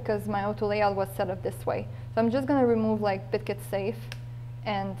other because my auto layout was set up this way. So I'm just going to remove like BitKit safe,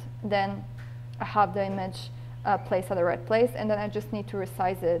 and then I have the image placed at the right place, and then I just need to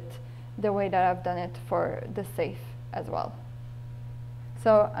resize it the way that I've done it for the safe as well.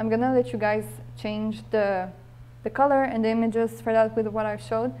 So I'm going to let you guys change the color and the images for that with what I've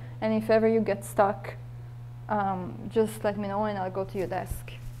showed, and if ever you get stuck, just let me know and I'll go to your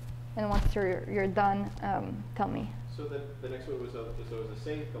desk. And once you're done, tell me. So the next one was a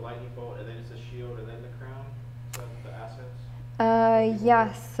safe, the lightning bolt, and then it's a shield, and then the crown. Is that the assets?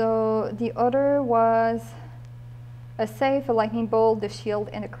 Yeah. So the order was a safe, a lightning bolt, the shield,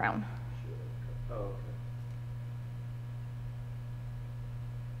 and a crown. Oh, okay.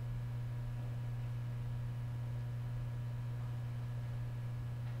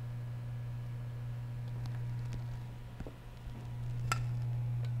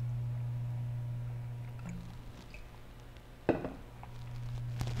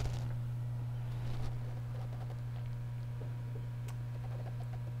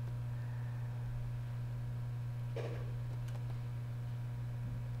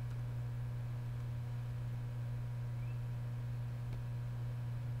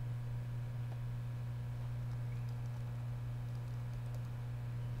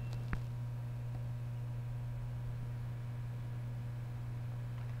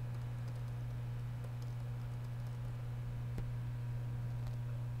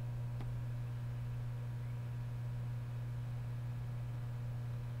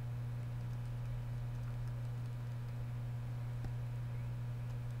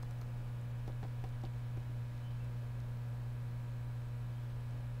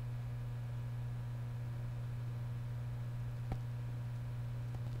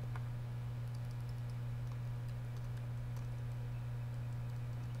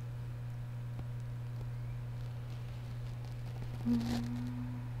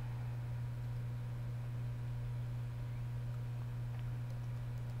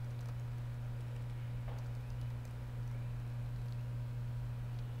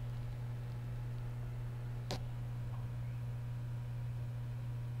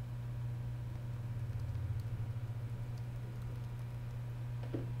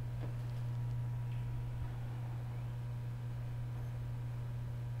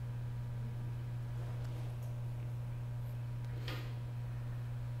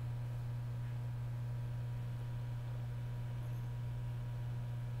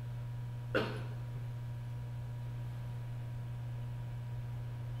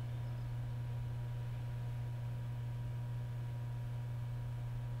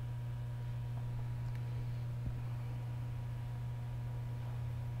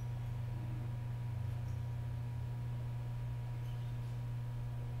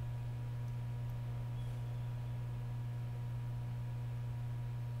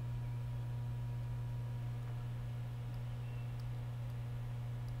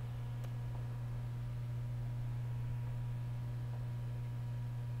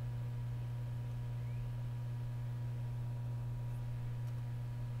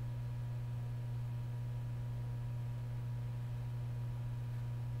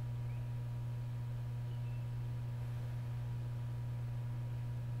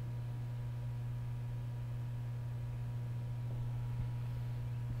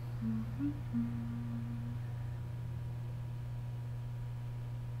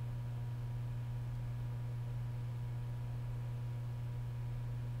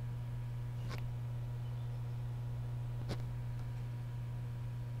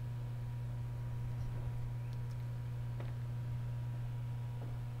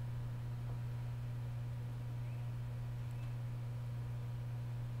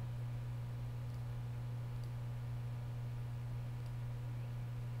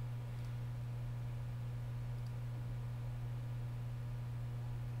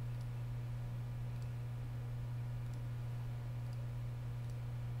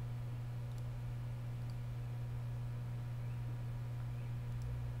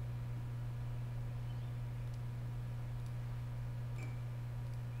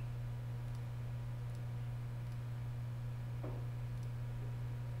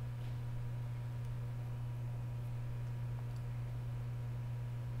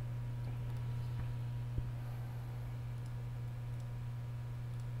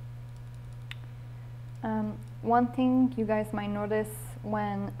 One thing you guys might notice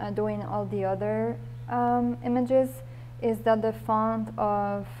when doing all the other images is that the font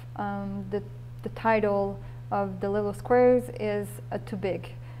of the title of the little squares is too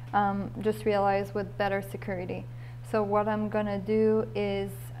big. Just realize with better security. So what I'm gonna do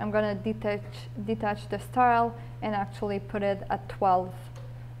is I'm gonna detach the style and actually put it at 12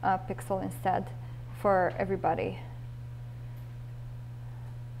 pixel instead for everybody.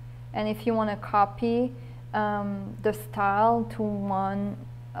 And if you want to copy the style to one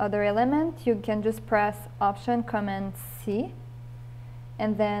other element, you can just press Option Command C,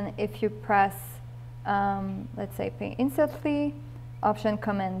 and then if you press, let's say, Paint Instantly, Option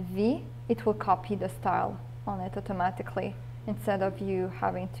Command V, it will copy the style on it automatically instead of you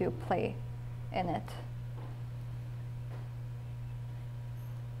having to play in it.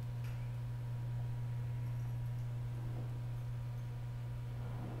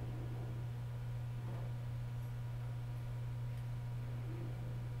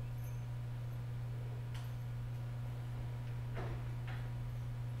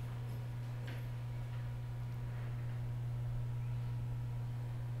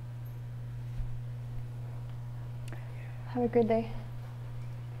 Have a good day.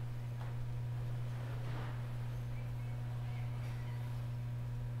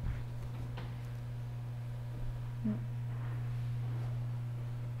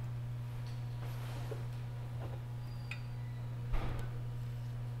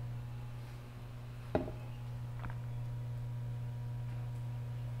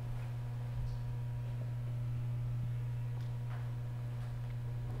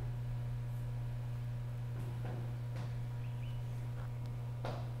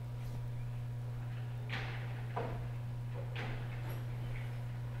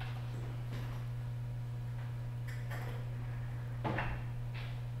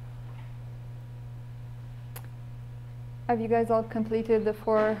 Have you guys all completed the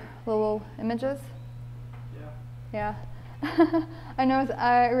 4 little images? Yeah. Yeah.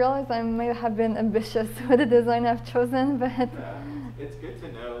 I realized I may have been ambitious with the design I've chosen, but It's good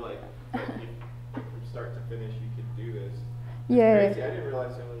to know, like, that from start to finish you could do this. It's yeah. crazy. I didn't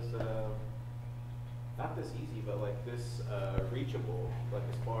realize it was not this easy, but like this reachable. Like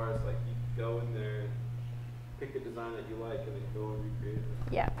as far as like you go in there, pick a design that you like, and then go and recreate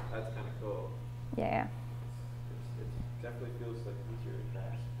it. Yeah. That's kind of cool. Yeah. It definitely feels like easier and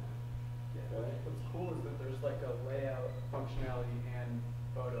fast. Yeah. Right? What's cool is that there's like a layout functionality and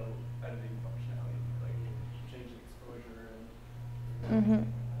photo editing functionality, like changing exposure and Mhm. right,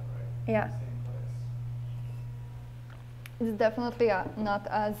 Yeah. in the same place. It's definitely not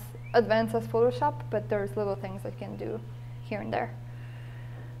as advanced as Photoshop, but there's little things that you can do here and there.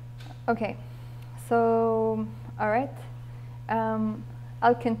 Okay, so all right.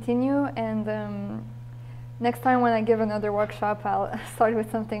 I'll continue, and next time when I give another workshop, I'll start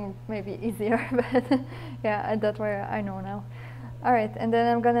with something maybe easier. But yeah, that's where I know now. All right, and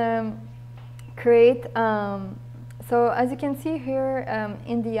then I'm gonna create. So as you can see here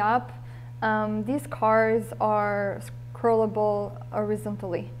in the app, these cars are scrollable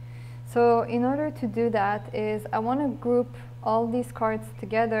horizontally. So in order to do that is I want to group all these cards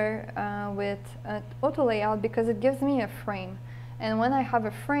together with an auto layout because it gives me a frame. And when I have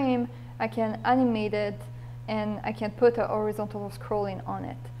a frame, I can animate it and I can put a horizontal scrolling on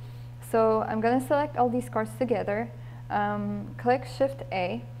it. So I'm going to select all these cards together, click Shift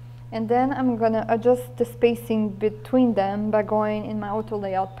A, and then I'm going to adjust the spacing between them by going in my auto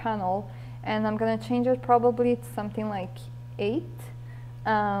layout panel, and I'm going to change it probably to something like 8.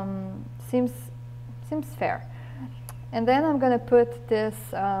 Seems fair. And then I'm going to put this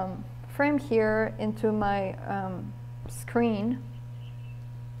frame here into my screen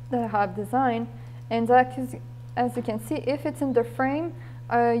that I have designed, and that is, as you can see, if it's in the frame,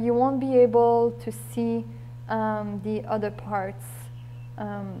 you won't be able to see the other parts.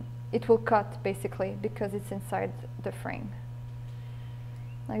 It will cut basically because it's inside the frame.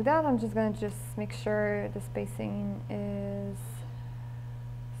 Like that. I'm just going to make sure the spacing is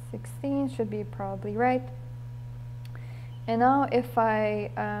 16, should be probably right. And now if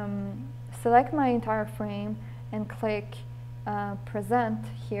I select my entire frame and click present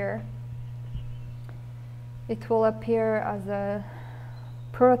here, it will appear as a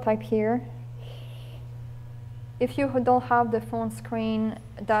prototype here. If you don't have the phone screen,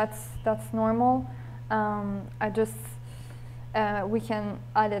 that's normal. We can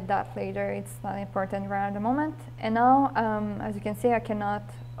edit that later. It's not important right at the moment. And now, as you can see, I cannot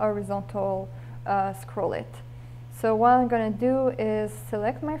horizontal scroll it. So what I'm going to do is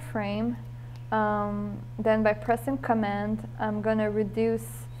select my frame. Then by pressing Command, I'm going to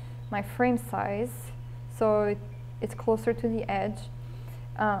reduce my frame size so it's closer to the edge.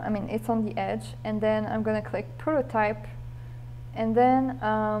 It's on the edge. And then I'm going to click Prototype. And then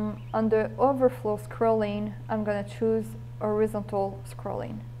on the overflow scrolling, I'm going to choose horizontal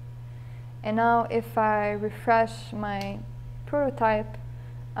scrolling. And now if I refresh my prototype,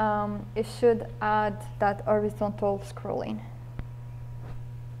 it should add that horizontal scrolling.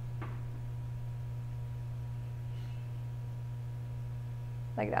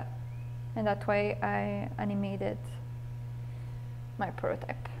 Like that. And that way I animated my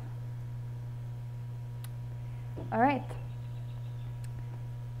prototype. All right.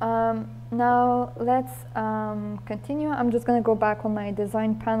 Now let's continue. I'm just going to go back on my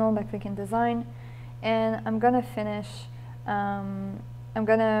design panel by clicking design, and I'm going to finish. I'm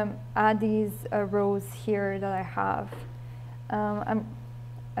going to add these rows here that I have.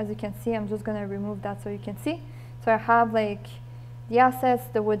 As you can see, I'm just going to remove that so you can see. So I have like the assets,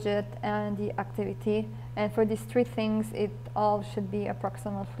 the widget, and the activity. And for these 3 things, it all should be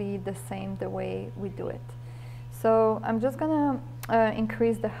approximately the same the way we do it. So I'm just going to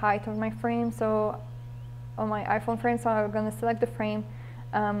increase the height of my frame. So on my iPhone frame, so I'm going to select the frame,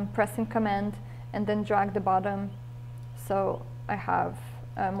 pressing Command, and then drag the bottom so I have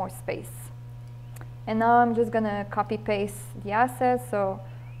more space. And now I'm just going to copy paste the assets. So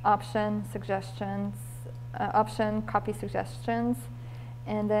option, suggestions, option, copy suggestions,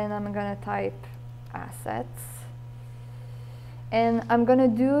 and then I'm going to type assets. And I'm going to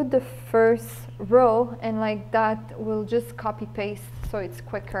do the first row, and like that we'll just copy paste so it's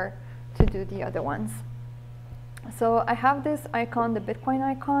quicker to do the other ones. So I have this icon, the Bitcoin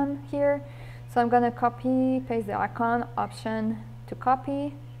icon here. So I'm going to copy paste the icon, option to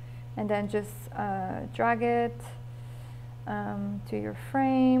copy, and then just drag it to your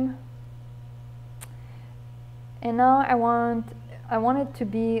frame. And now I want it to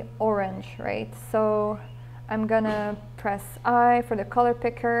be orange, right? So I'm gonna press I for the color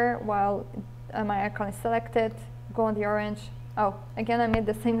picker while my icon is selected, go on the orange. Oh, again, I made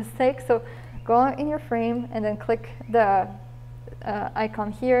the same mistake. So go in your frame and then click the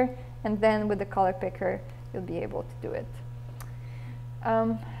icon here, and then with the color picker, you'll be able to do it.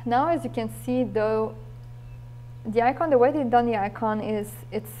 Now, as you can see, though, the icon, the way they've done the icon is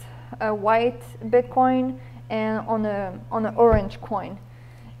it's a white Bitcoin and on an orange coin.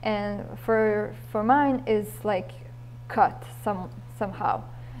 And for mine is like cut somehow.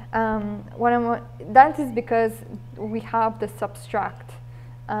 That is because we have the subtract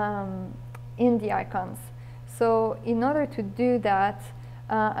in the icons. So in order to do that,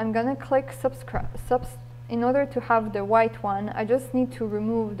 I'm gonna click in order to have the white one, I just need to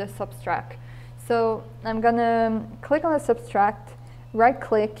remove the subtract. So I'm gonna click on the subtract, right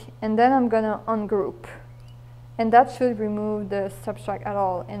click, and then I'm gonna ungroup. And that should remove the subtract at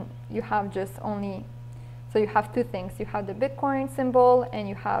all, and you have just only, so you have two things. You have the Bitcoin symbol and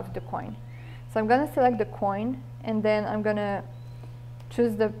you have the coin. So I'm gonna select the coin, and then I'm gonna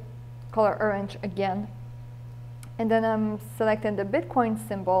choose the color orange again. And then I'm selecting the Bitcoin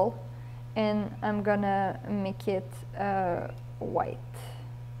symbol, and I'm gonna make it white.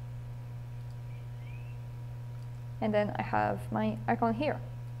 And then I have my icon here.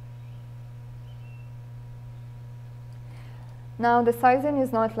 Now the sizing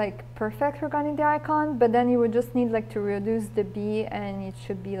is not like perfect regarding the icon, but then you would just need like to reduce the B, and it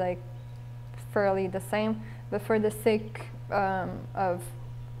should be like fairly the same. But for the sake of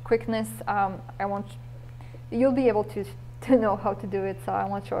quickness, you'll be able to know how to do it, so I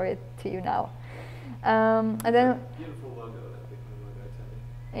won't show it to you now. And then beautiful logo, that Bitcoin logo, I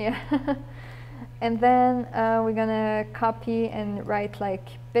tell you. yeah. And then we're gonna copy and write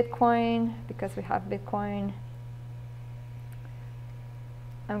like Bitcoin, because we have Bitcoin.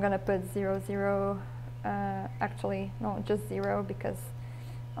 I'm gonna put 0, 0, actually, no, just 0, because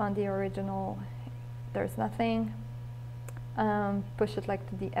on the original there's nothing. Push it like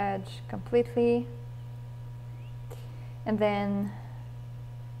to the edge completely. And then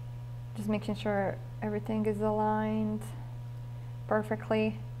just making sure everything is aligned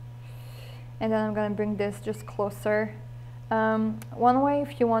perfectly. And then I'm gonna bring this just closer. One way,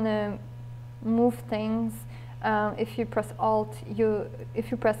 if you wanna move things, if you press Alt,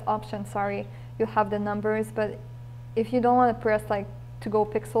 if you press Option, sorry, you have the numbers. But if you don't want to press like to go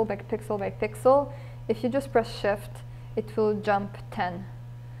pixel by pixel by pixel, if you just press Shift, it will jump 10.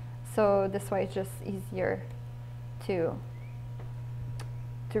 So this way it's just easier to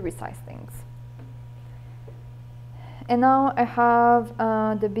resize things. And now I have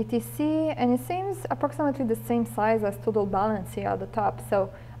the BTC, and it seems approximately the same size as total balance here at the top. So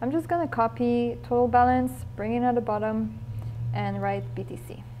I'm just gonna copy total balance, bring it at the bottom, and write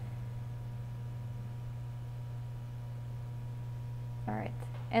BTC. All right,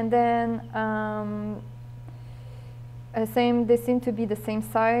 and then they seem to be the same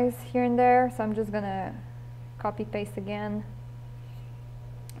size here and there, so I'm just gonna copy paste again,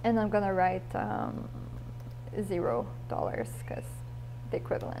 and I'm gonna write $0 because the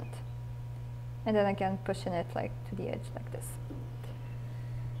equivalent, and then again pushing it like to the edge like this,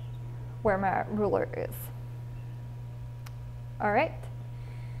 where my ruler is. All right.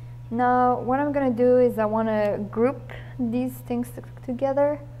 Now what I'm gonna do is I want to group these things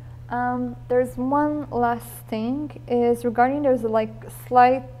together. There's one last thing is regarding there's like a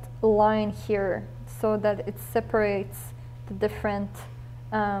slight line here so that it separates the different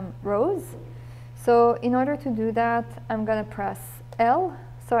rows. So in order to do that, I'm gonna press L,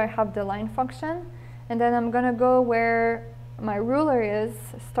 so I have the line function, and then I'm gonna go where my ruler is,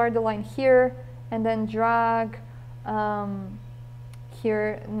 start the line here, and then drag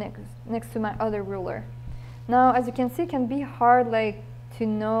here next to my other ruler. Now, as you can see, it can be hard like to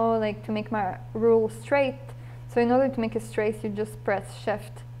know, like to make my rule straight. So in order to make it straight, you just press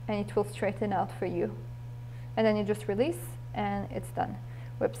Shift, and it will straighten out for you. And then you just release, and it's done.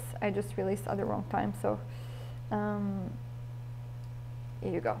 Whoops, I just released at the wrong time, so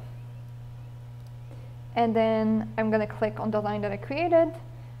here you go. And then I'm gonna click on the line that I created,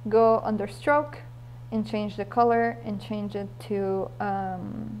 go under stroke, and change the color, and change it to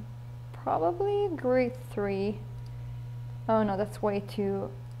probably gray 3. Oh no, that's way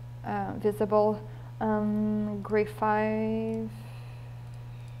too visible. Gray 5.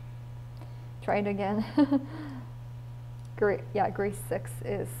 Try it again. Gray 6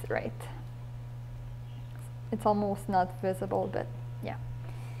 is right. It's almost not visible, but yeah.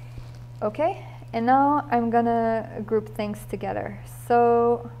 Okay, and now I'm gonna group things together.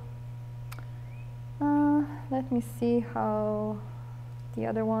 So let me see how the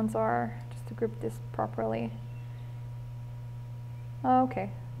other ones are, just to group this properly. Okay,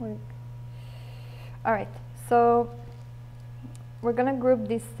 all right, so we're gonna group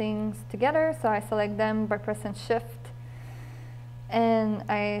these things together. So I select them by pressing Shift, and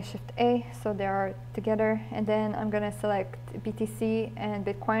I Shift A, so they are together. And then I'm gonna select BTC and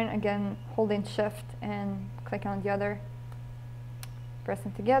Bitcoin, again holding Shift and click on the other,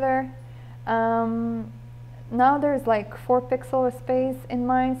 pressing together. Now there's like 4 pixel of space in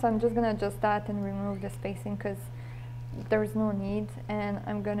mine, so I'm just gonna adjust that and remove the spacing because there's no need. And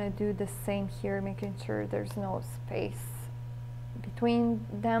I'm gonna do the same here, making sure there's no space between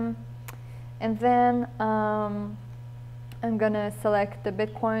them. And then I'm gonna select the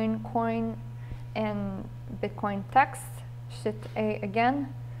Bitcoin coin and Bitcoin text, Shift A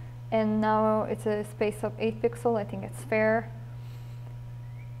again, and now it's a space of 8 pixels. I think it's fair.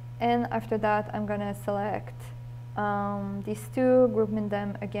 And after that, I'm gonna select these two, grouping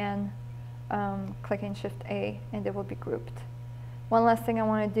them again, clicking Shift A, and they will be grouped. One last thing I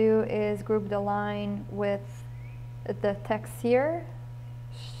want to do is group the line with the text here,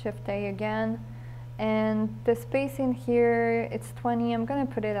 Shift A again, and the spacing here, it's 20, I'm going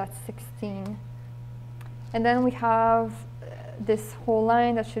to put it at 16. And then we have this whole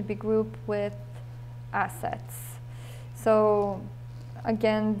line that should be grouped with assets. So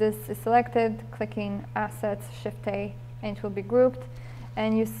again, this is selected, clicking assets, Shift A, and it will be grouped.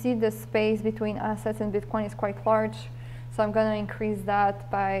 And you see the space between assets and Bitcoin is quite large. So I'm going to increase that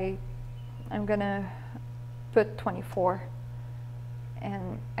by, I'm going to put 24.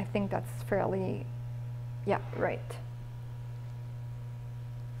 And I think that's fairly, yeah, right.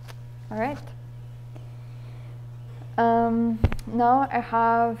 All right. Now I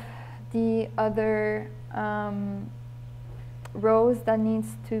have the other rows that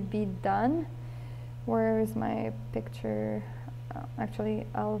needs to be done. Where is my picture? Actually,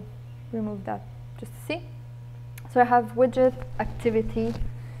 I'll remove that just to see. So I have widget activity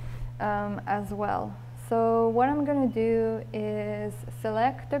as well. So what I'm going to do is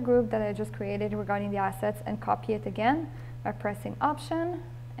select the group that I just created regarding the assets and copy it again by pressing Option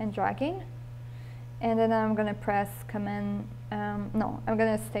and dragging. And then I'm going to press Command, no, I'm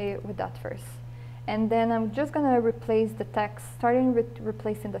going to stay with that first. And then I'm just going to replace the text, starting with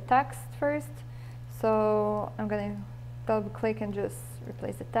replacing the text first. So I'm going to double click and just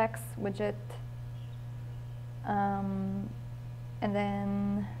replace the text widget. And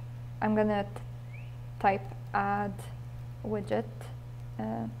then I'm going to type add widget.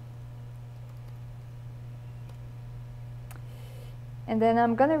 And then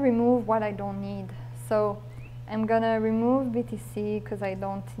I'm going to remove what I don't need. So I'm going to remove BTC because I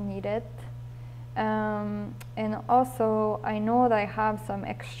don't need it. And also, I know that I have some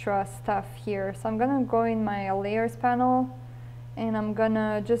extra stuff here. So I'm going to go in my layers panel, and I'm going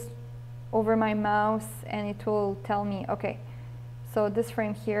to just over my mouse, and it will tell me, okay, so this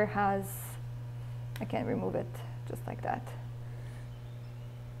frame here has, I can remove it just like that.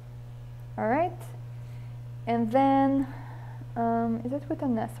 All right. And then, is it with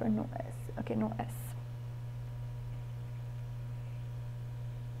an S or no S? Okay, no S.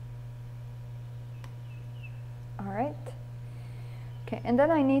 All right. Okay, and then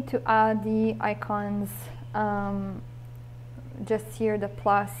I need to add the icons, just here, the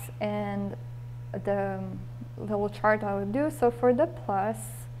plus and the little chart I will do. So for the plus,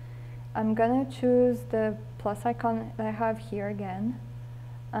 I'm gonna choose the plus icon that I have here again.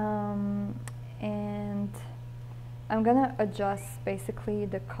 And I'm gonna adjust basically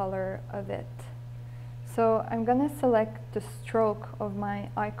the color of it. So I'm gonna select the stroke of my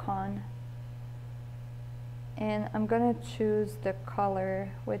icon, and I'm gonna choose the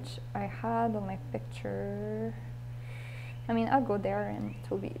color which I had on my picture. I mean, I'll go there and it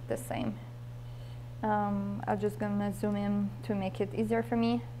will be the same. I'm just gonna zoom in to make it easier for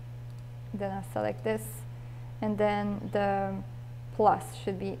me. Then I'll select this, and then the plus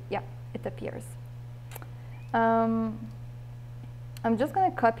should be, yeah, it appears. I'm just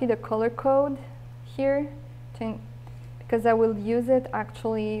gonna copy the color code here because I will use it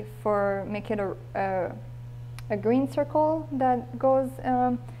actually for making a green circle that goes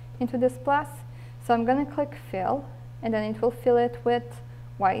into this plus. So I'm gonna click fill, and then it will fill it with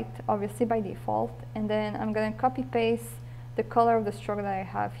white, obviously by default. And then I'm gonna copy paste the color of the stroke that I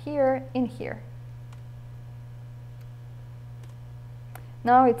have here in here.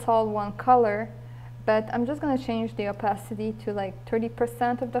 Now it's all one color, but I'm just gonna change the opacity to like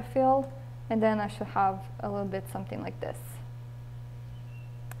 30% of the fill, and then I should have a little bit something like this.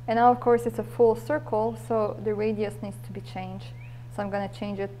 And now, of course, it's a full circle, so the radius needs to be changed. So I'm going to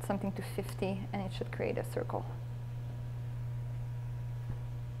change it something to 50, and it should create a circle.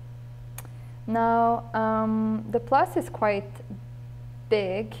 Now, the plus is quite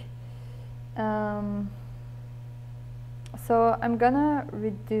big. So I'm going to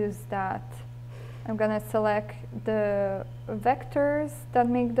reduce that. I'm going to select the vectors that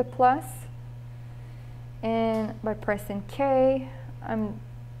make the plus. And by pressing K,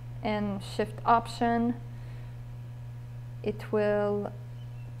 and Shift Option, it will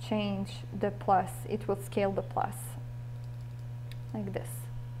change the plus. It will scale the plus like this.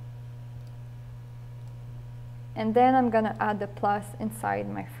 And then I'm going to add the plus inside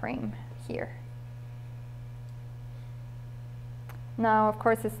my frame here. Now, of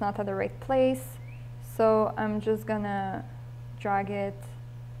course, it's not at the right place, so I'm just going to drag it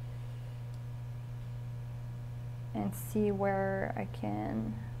and see where I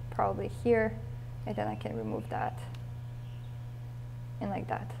can, probably here, and then I can remove that, and like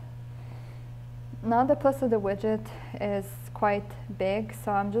that. now the plus of the widget is quite big,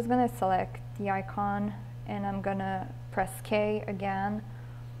 so I'm just gonna select the icon and I'm gonna press K again,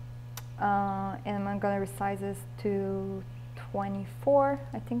 and I'm gonna resize this to 24.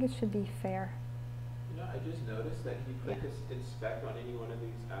 I think it should be fair. You know, I just noticed that if you click inspect on any one of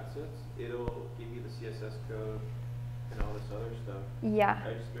these assets, it'll give you the CSS code and all this other stuff. Yeah.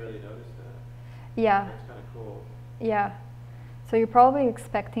 I just barely noticed that. Yeah. That's kind of cool. Yeah. So you're probably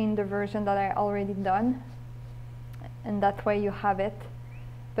expecting the version that I already done, and that way you have it.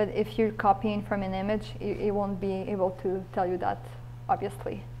 But if you're copying from an image, it won't be able to tell you that,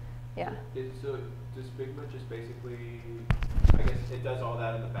 obviously. Yeah. So does Figma just basically, I guess it does all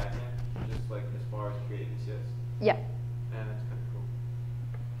that in the back end, just like as far as creating CSS? Yeah. And that's kind of cool.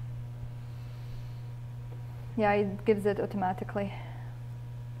 Yeah, it gives it automatically.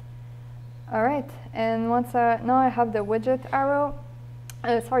 All right, and once now I have the widget arrow,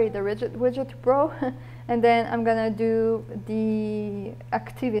 sorry, the widget row, and then I'm gonna do the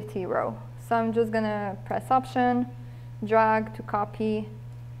activity row. So I'm just gonna press Option, drag to copy,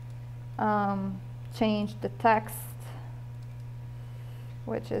 change the text,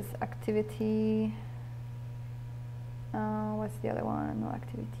 which is activity. What's the other one? No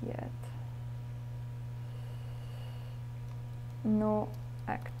activity yet. No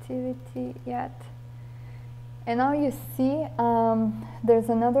activity yet. And now you see there's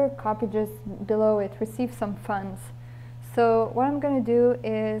another copy just below it, receive some funds. So what I'm going to do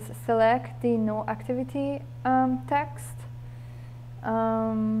is select the no activity text,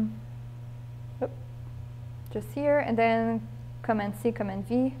 just here, and then Command C, Command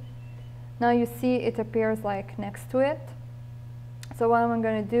V. Now you see it appears like next to it. So what I'm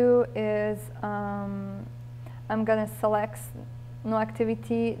going to do is I'm going to select no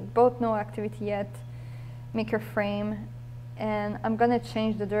activity, both no activity yet, make a frame, and I'm going to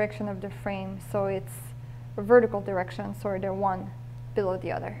change the direction of the frame so it's a vertical direction, so they're one below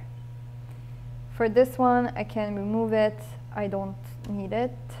the other. For this one, I can remove it. I don't need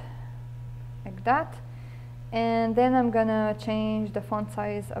it, like that. And then I'm going to change the font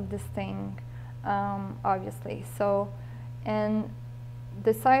size of this thing, obviously. So, and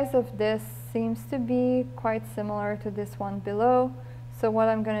the size of this seems to be quite similar to this one below. So what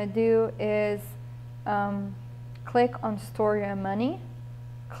I'm going to do is click on Store Your Money,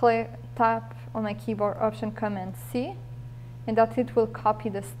 tap on my keyboard Option Command C, and that it will copy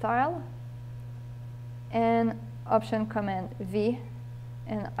the style, and Option Command V,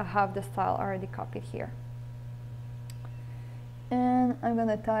 and I have the style already copied here. And I'm going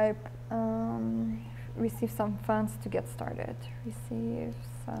to type receive some funds to get started. Receive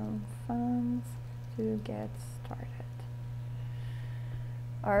some funds to get started.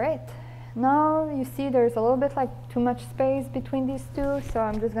 All right. Now you see there's a little bit like too much space between these two, so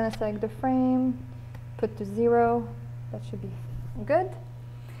I'm just going to select the frame, put to 0. That should be good.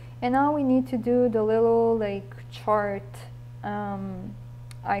 And now we need to do the little like chart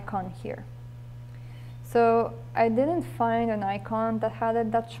icon here. So I didn't find an icon that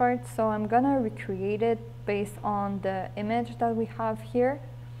had that chart, so I'm gonna recreate it based on the image that we have here.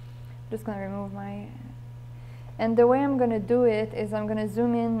 I'm just gonna remove my, and the way I'm gonna do it is I'm gonna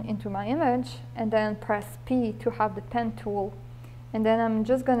zoom in into my image and then press P to have the pen tool, and then I'm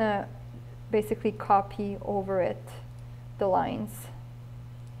just gonna basically copy over it the lines.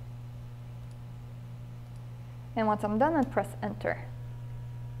 And once I'm done, I press Enter.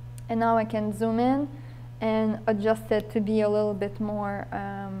 And now I can zoom in and adjust it to be a little bit more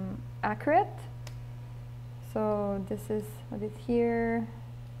accurate. So this is a bit here,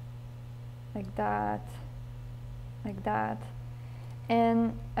 like that, like that.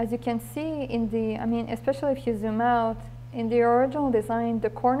 And as you can see in the, I mean, especially if you zoom out, in the original design, the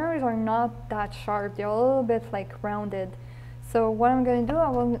corners are not that sharp. They're a little bit like rounded. So what I'm going to do,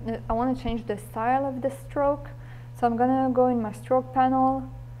 I want to change the style of the stroke. So I'm going to go in my stroke panel,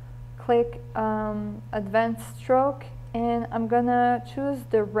 click Advanced Stroke, and I'm going to choose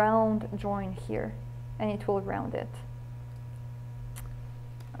the round join here, and it will round it.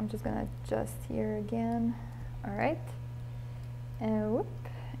 I'm just going to adjust here again. All right. And whoop.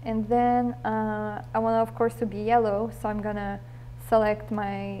 And then I want to, of course, to be yellow, so I'm going to select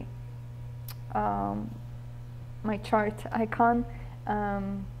my my chart icon,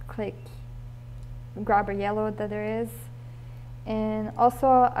 click grab a yellow that there is, and also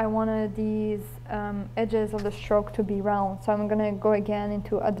I wanted these edges of the stroke to be round, so I'm going to go again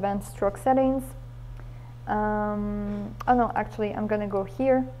into Advanced Stroke Settings. Oh no, actually I'm going to go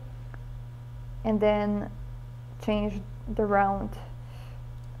here and then change the round,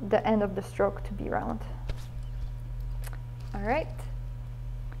 the end of the stroke to be round. All right.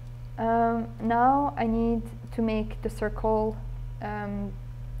 Now I need to make the circle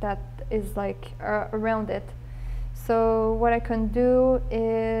that is like around it. So what I can do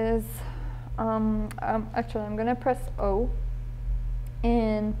is, actually I'm gonna press O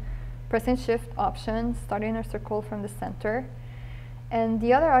and pressing Shift Option, starting a circle from the center. And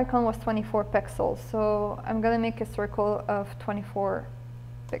the other icon was 24 pixels, so I'm gonna make a circle of 24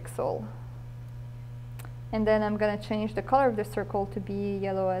 pixels. And then I'm gonna change the color of the circle to be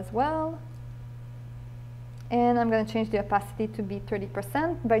yellow as well. And I'm gonna change the opacity to be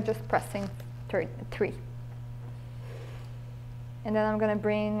 30% by just pressing 3. And then I'm gonna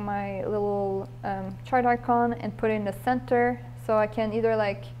bring my little chart icon and put it in the center. So I can either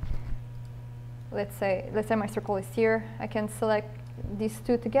like, let's say my circle is here, I can select these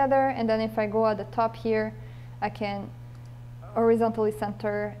two together, and then if I go at the top here, I can horizontally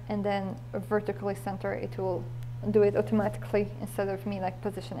center and then vertically center. It will do it automatically instead of me like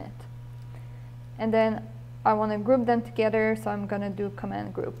position it. And then I want to group them together, so I'm gonna do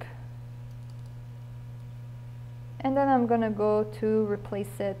Command Group. And then I'm gonna go to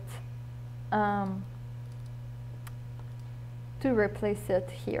replace it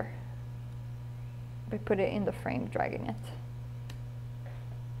here. I put it in the frame, dragging it.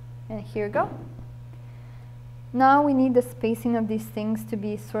 And here you go. Now we need the spacing of these things to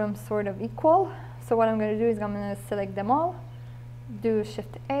be some sort of equal. So what I'm going to do is I'm going to select them all, do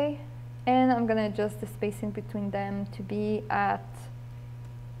Shift A, and I'm going to adjust the spacing between them to be at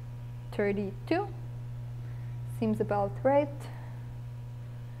 32. Seems about right.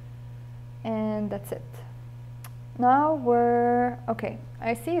 And that's it. Now we're, okay,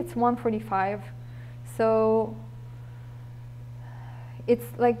 I see it's 1:45. So it's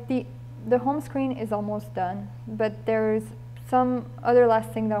like the home screen is almost done, but there's some other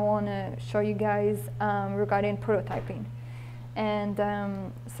last thing that I want to show you guys regarding prototyping. And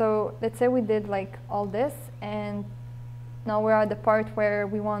so let's say we did like all this, and now we're at the part where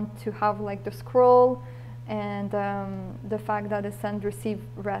we want to have like the scroll and the fact that the send receive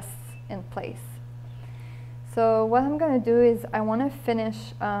rests in place. So what I'm going to do is I want to finish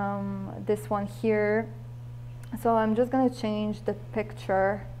this one here. So I'm just going to change the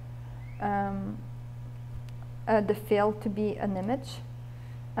picture, the fill to be an image.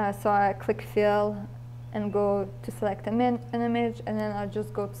 So I click fill and go to select an image, and then I'll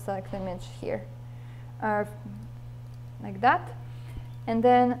just go to select image here, like that. And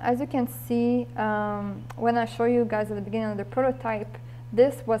then as you can see, when I show you guys at the beginning of the prototype,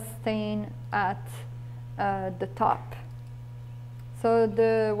 this was staying at the top. So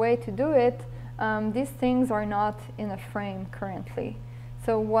the way to do it, these things are not in a frame currently.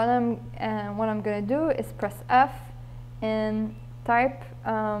 So what I'm going to do is press F and type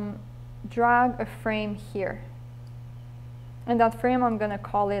drag a frame here. And that frame I'm going to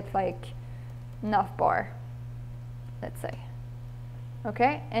call it like navbar, let's say.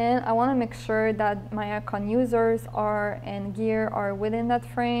 Okay, and I want to make sure that my icon users and gear are within that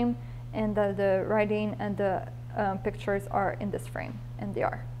frame, and that the writing and the pictures are in this frame, and they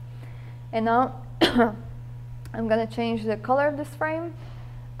are. And now I'm going to change the color of this frame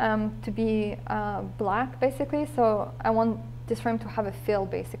to be black, basically. So I want this frame to have a fill,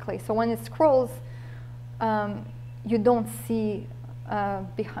 basically. So when it scrolls, you don't see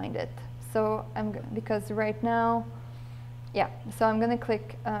behind it. So because right now, yeah, so I'm going to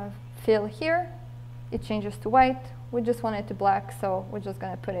click fill here. It changes to white. We just want it to black, so we're just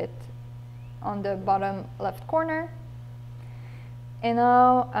going to put it on the bottom left corner. And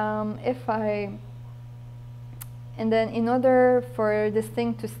now and then in order for this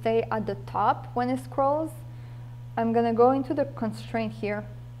thing to stay at the top when it scrolls, I'm going to go into the constraint here,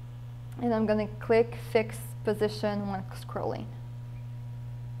 and I'm going to click fix position when scrolling.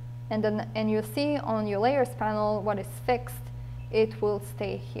 And you'll see on your layers panel what is fixed, it will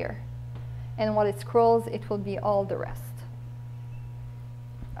stay here. And when it scrolls, it will be all the rest.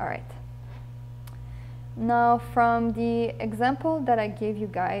 All right. Now from the example that I gave you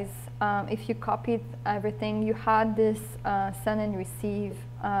guys, if you copied everything, you had this send and receive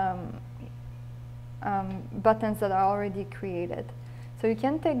buttons that are already created. So you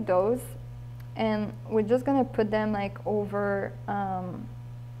can take those, and we're just going to put them like over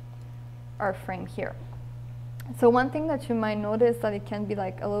our frame here. So one thing that you might notice that it can be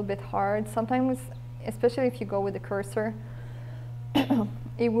like a little bit hard sometimes, especially if you go with the cursor,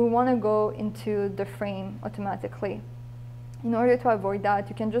 it will want to go into the frame automatically. In order to avoid that,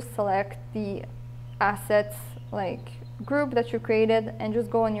 you can just select the assets like group that you created and just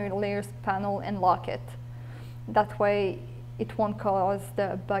go on your layers panel and lock it. That way it won't cause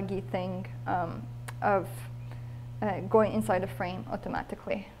the buggy thing of going inside the frame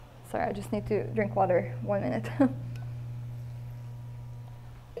automatically. Sorry, I just need to drink water. 1 minute.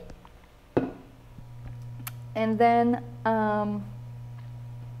 And then,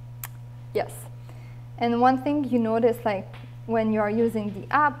 yes. And one thing you notice, like when you are using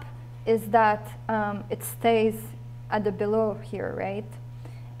the app, is that it stays at the below here, right?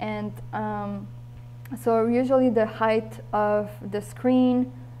 And so usually the height of the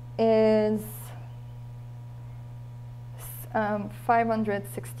screen is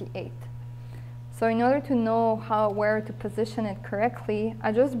 568. So in order to know where to position it correctly,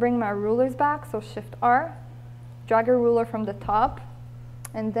 I just bring my rulers back, so Shift R, drag a ruler from the top,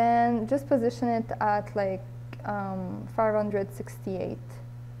 and then just position it at like 568.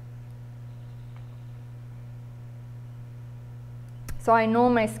 So I know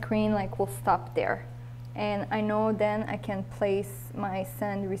my screen like will stop there. And I know then I can place my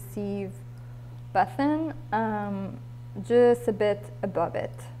send receive button just a bit above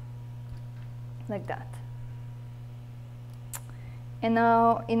it, like that. And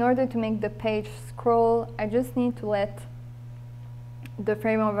now in order to make the page scroll, I just need to let the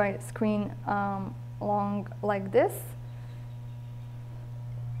frame of my screen along like this.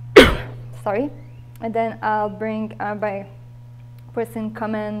 Sorry. And then I'll bring by pressing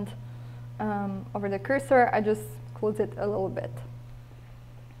Command over the cursor, I just close it a little bit.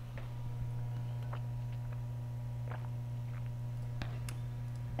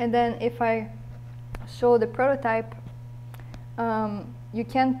 And then if I show the prototype, you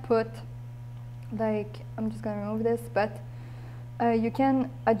can put, like, I'm just gonna remove this, but you can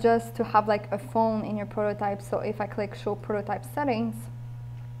adjust to have like a phone in your prototype. So if I click Show Prototype Settings,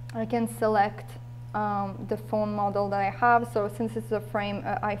 I can select the phone model that I have. So since it's a frame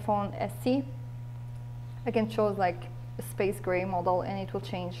iPhone SE, I can choose like a space gray model and it will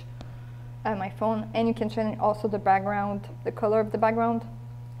change my phone. And you can change also the background, the color of the background.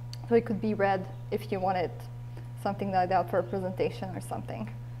 So it could be red if you wanted something like that for a presentation or something.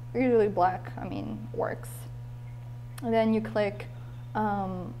 Usually black, I mean, works. And then you click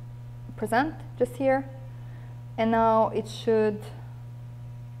Present just here. And now it should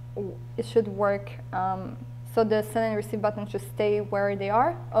work. So the send and receive button should stay where they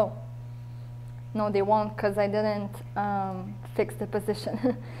are. Oh, no, they won't because I didn't fix the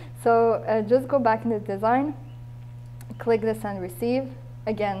position. So just go back in the design, click the send receive.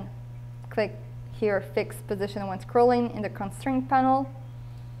 Again, click here, fix position when scrolling in the constraint panel.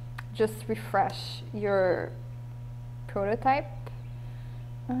 Just refresh your prototype.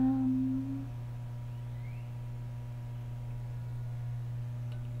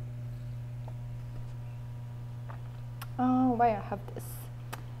 Oh, why I have this?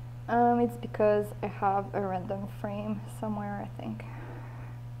 It's because I have a random frame somewhere, I think.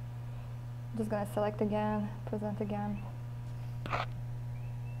 I'm just gonna select again, present again.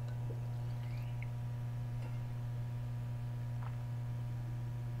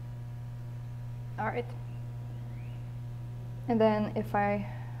 All right. And then if I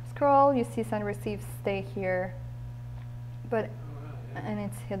scroll, you see send receive stay here, but and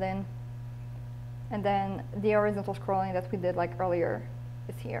it's hidden. And then the horizontal scrolling that we did like earlier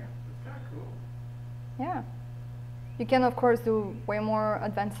is here. That's kind of cool. Yeah. You can of course do way more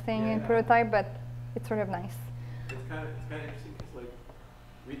advanced thing in prototype, but it's sort of nice. It's kind of interesting because like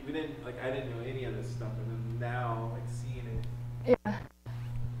we didn't I didn't know any of this stuff, and then now like seeing it. Yeah.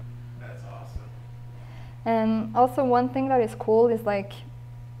 That's awesome. And also one thing that is cool is like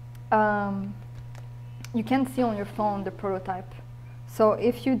you can see on your phone the prototype. So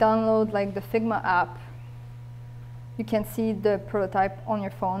if you download like the Figma app, you can see the prototype on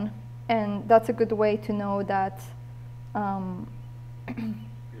your phone, and that's a good way to know that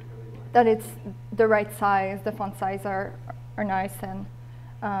that it's the right size, the font size are nice, and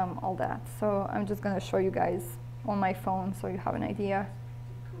all that. So I'm just gonna show you guys on my phone so you have an idea.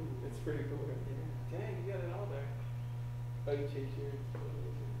 Cool. It's pretty cool. Dang, you got it all there. Oh, you changed your.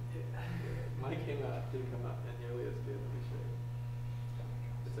 Mine didn't come out nearly as good. Let me show you.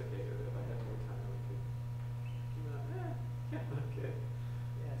 It's okay, if I had more time, I could. Yeah, okay.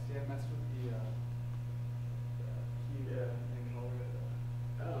 Yeah, see, I messed with the hue and color.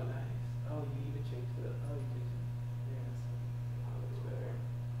 Oh, nice. Oh, you even changed it. Oh, you changed it. Yeah, Oh, it's better.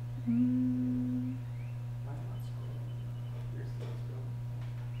 mine's not scrolling. You're still scrolling.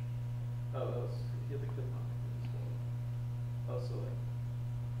 Oh, that was. You have to click on it. Oh, so like.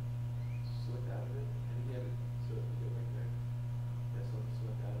 Select out of it, and again, so if you go right there. Yeah, so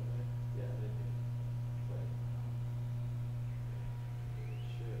select out of it.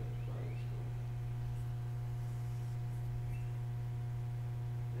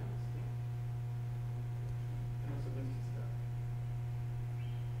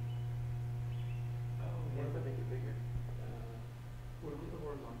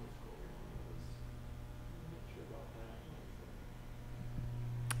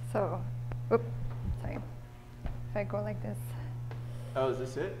 I go like this. Oh, is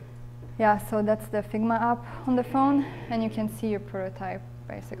this it? Yeah, so that's the Figma app on the phone, and you can see your prototype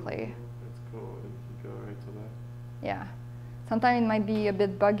basically. That's cool. If you go right to that. Yeah. Sometimes it might be a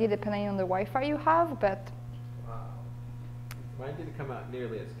bit buggy depending on the Wi-Fi you have, but Wow. Mine didn't come out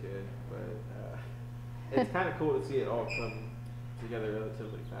nearly as good, but it's kind of cool to see it all come together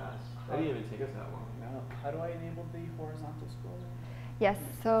relatively fast. That didn't even take us that long. Now, how do I enable the horizontal scrolling? yes,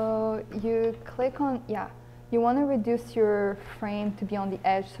 so you click on, yeah, you want to reduce your frame to be on the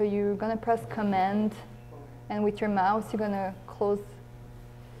edge, so you're going to press Command, and with your mouse you're going to close.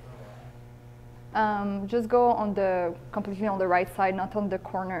 Just go on the completely on the right side, not on the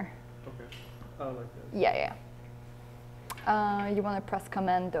corner. Okay. Oh, like this. Yeah, yeah. You want to press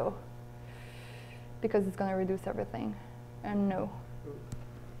Command though, because it's going to reduce everything. And no,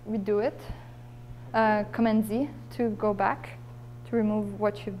 redo it. Command Z to go back, to remove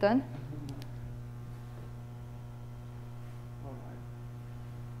what you've done.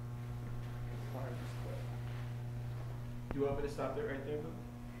 Do you want me to stop it right there, Luke?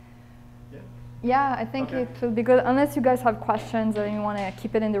 Yeah. Yeah, I think Okay. it will be good, unless you guys have questions and you want to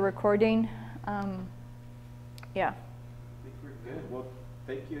keep it in the recording. Yeah. I think we're good. Well,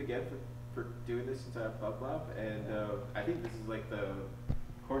 thank you again for doing this inside of PlebLab, and I think this is like the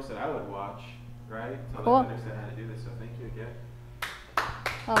course that I would watch, right? To Cool. understand how to do this. So thank you again.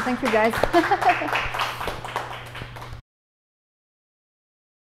 Well, thank you guys.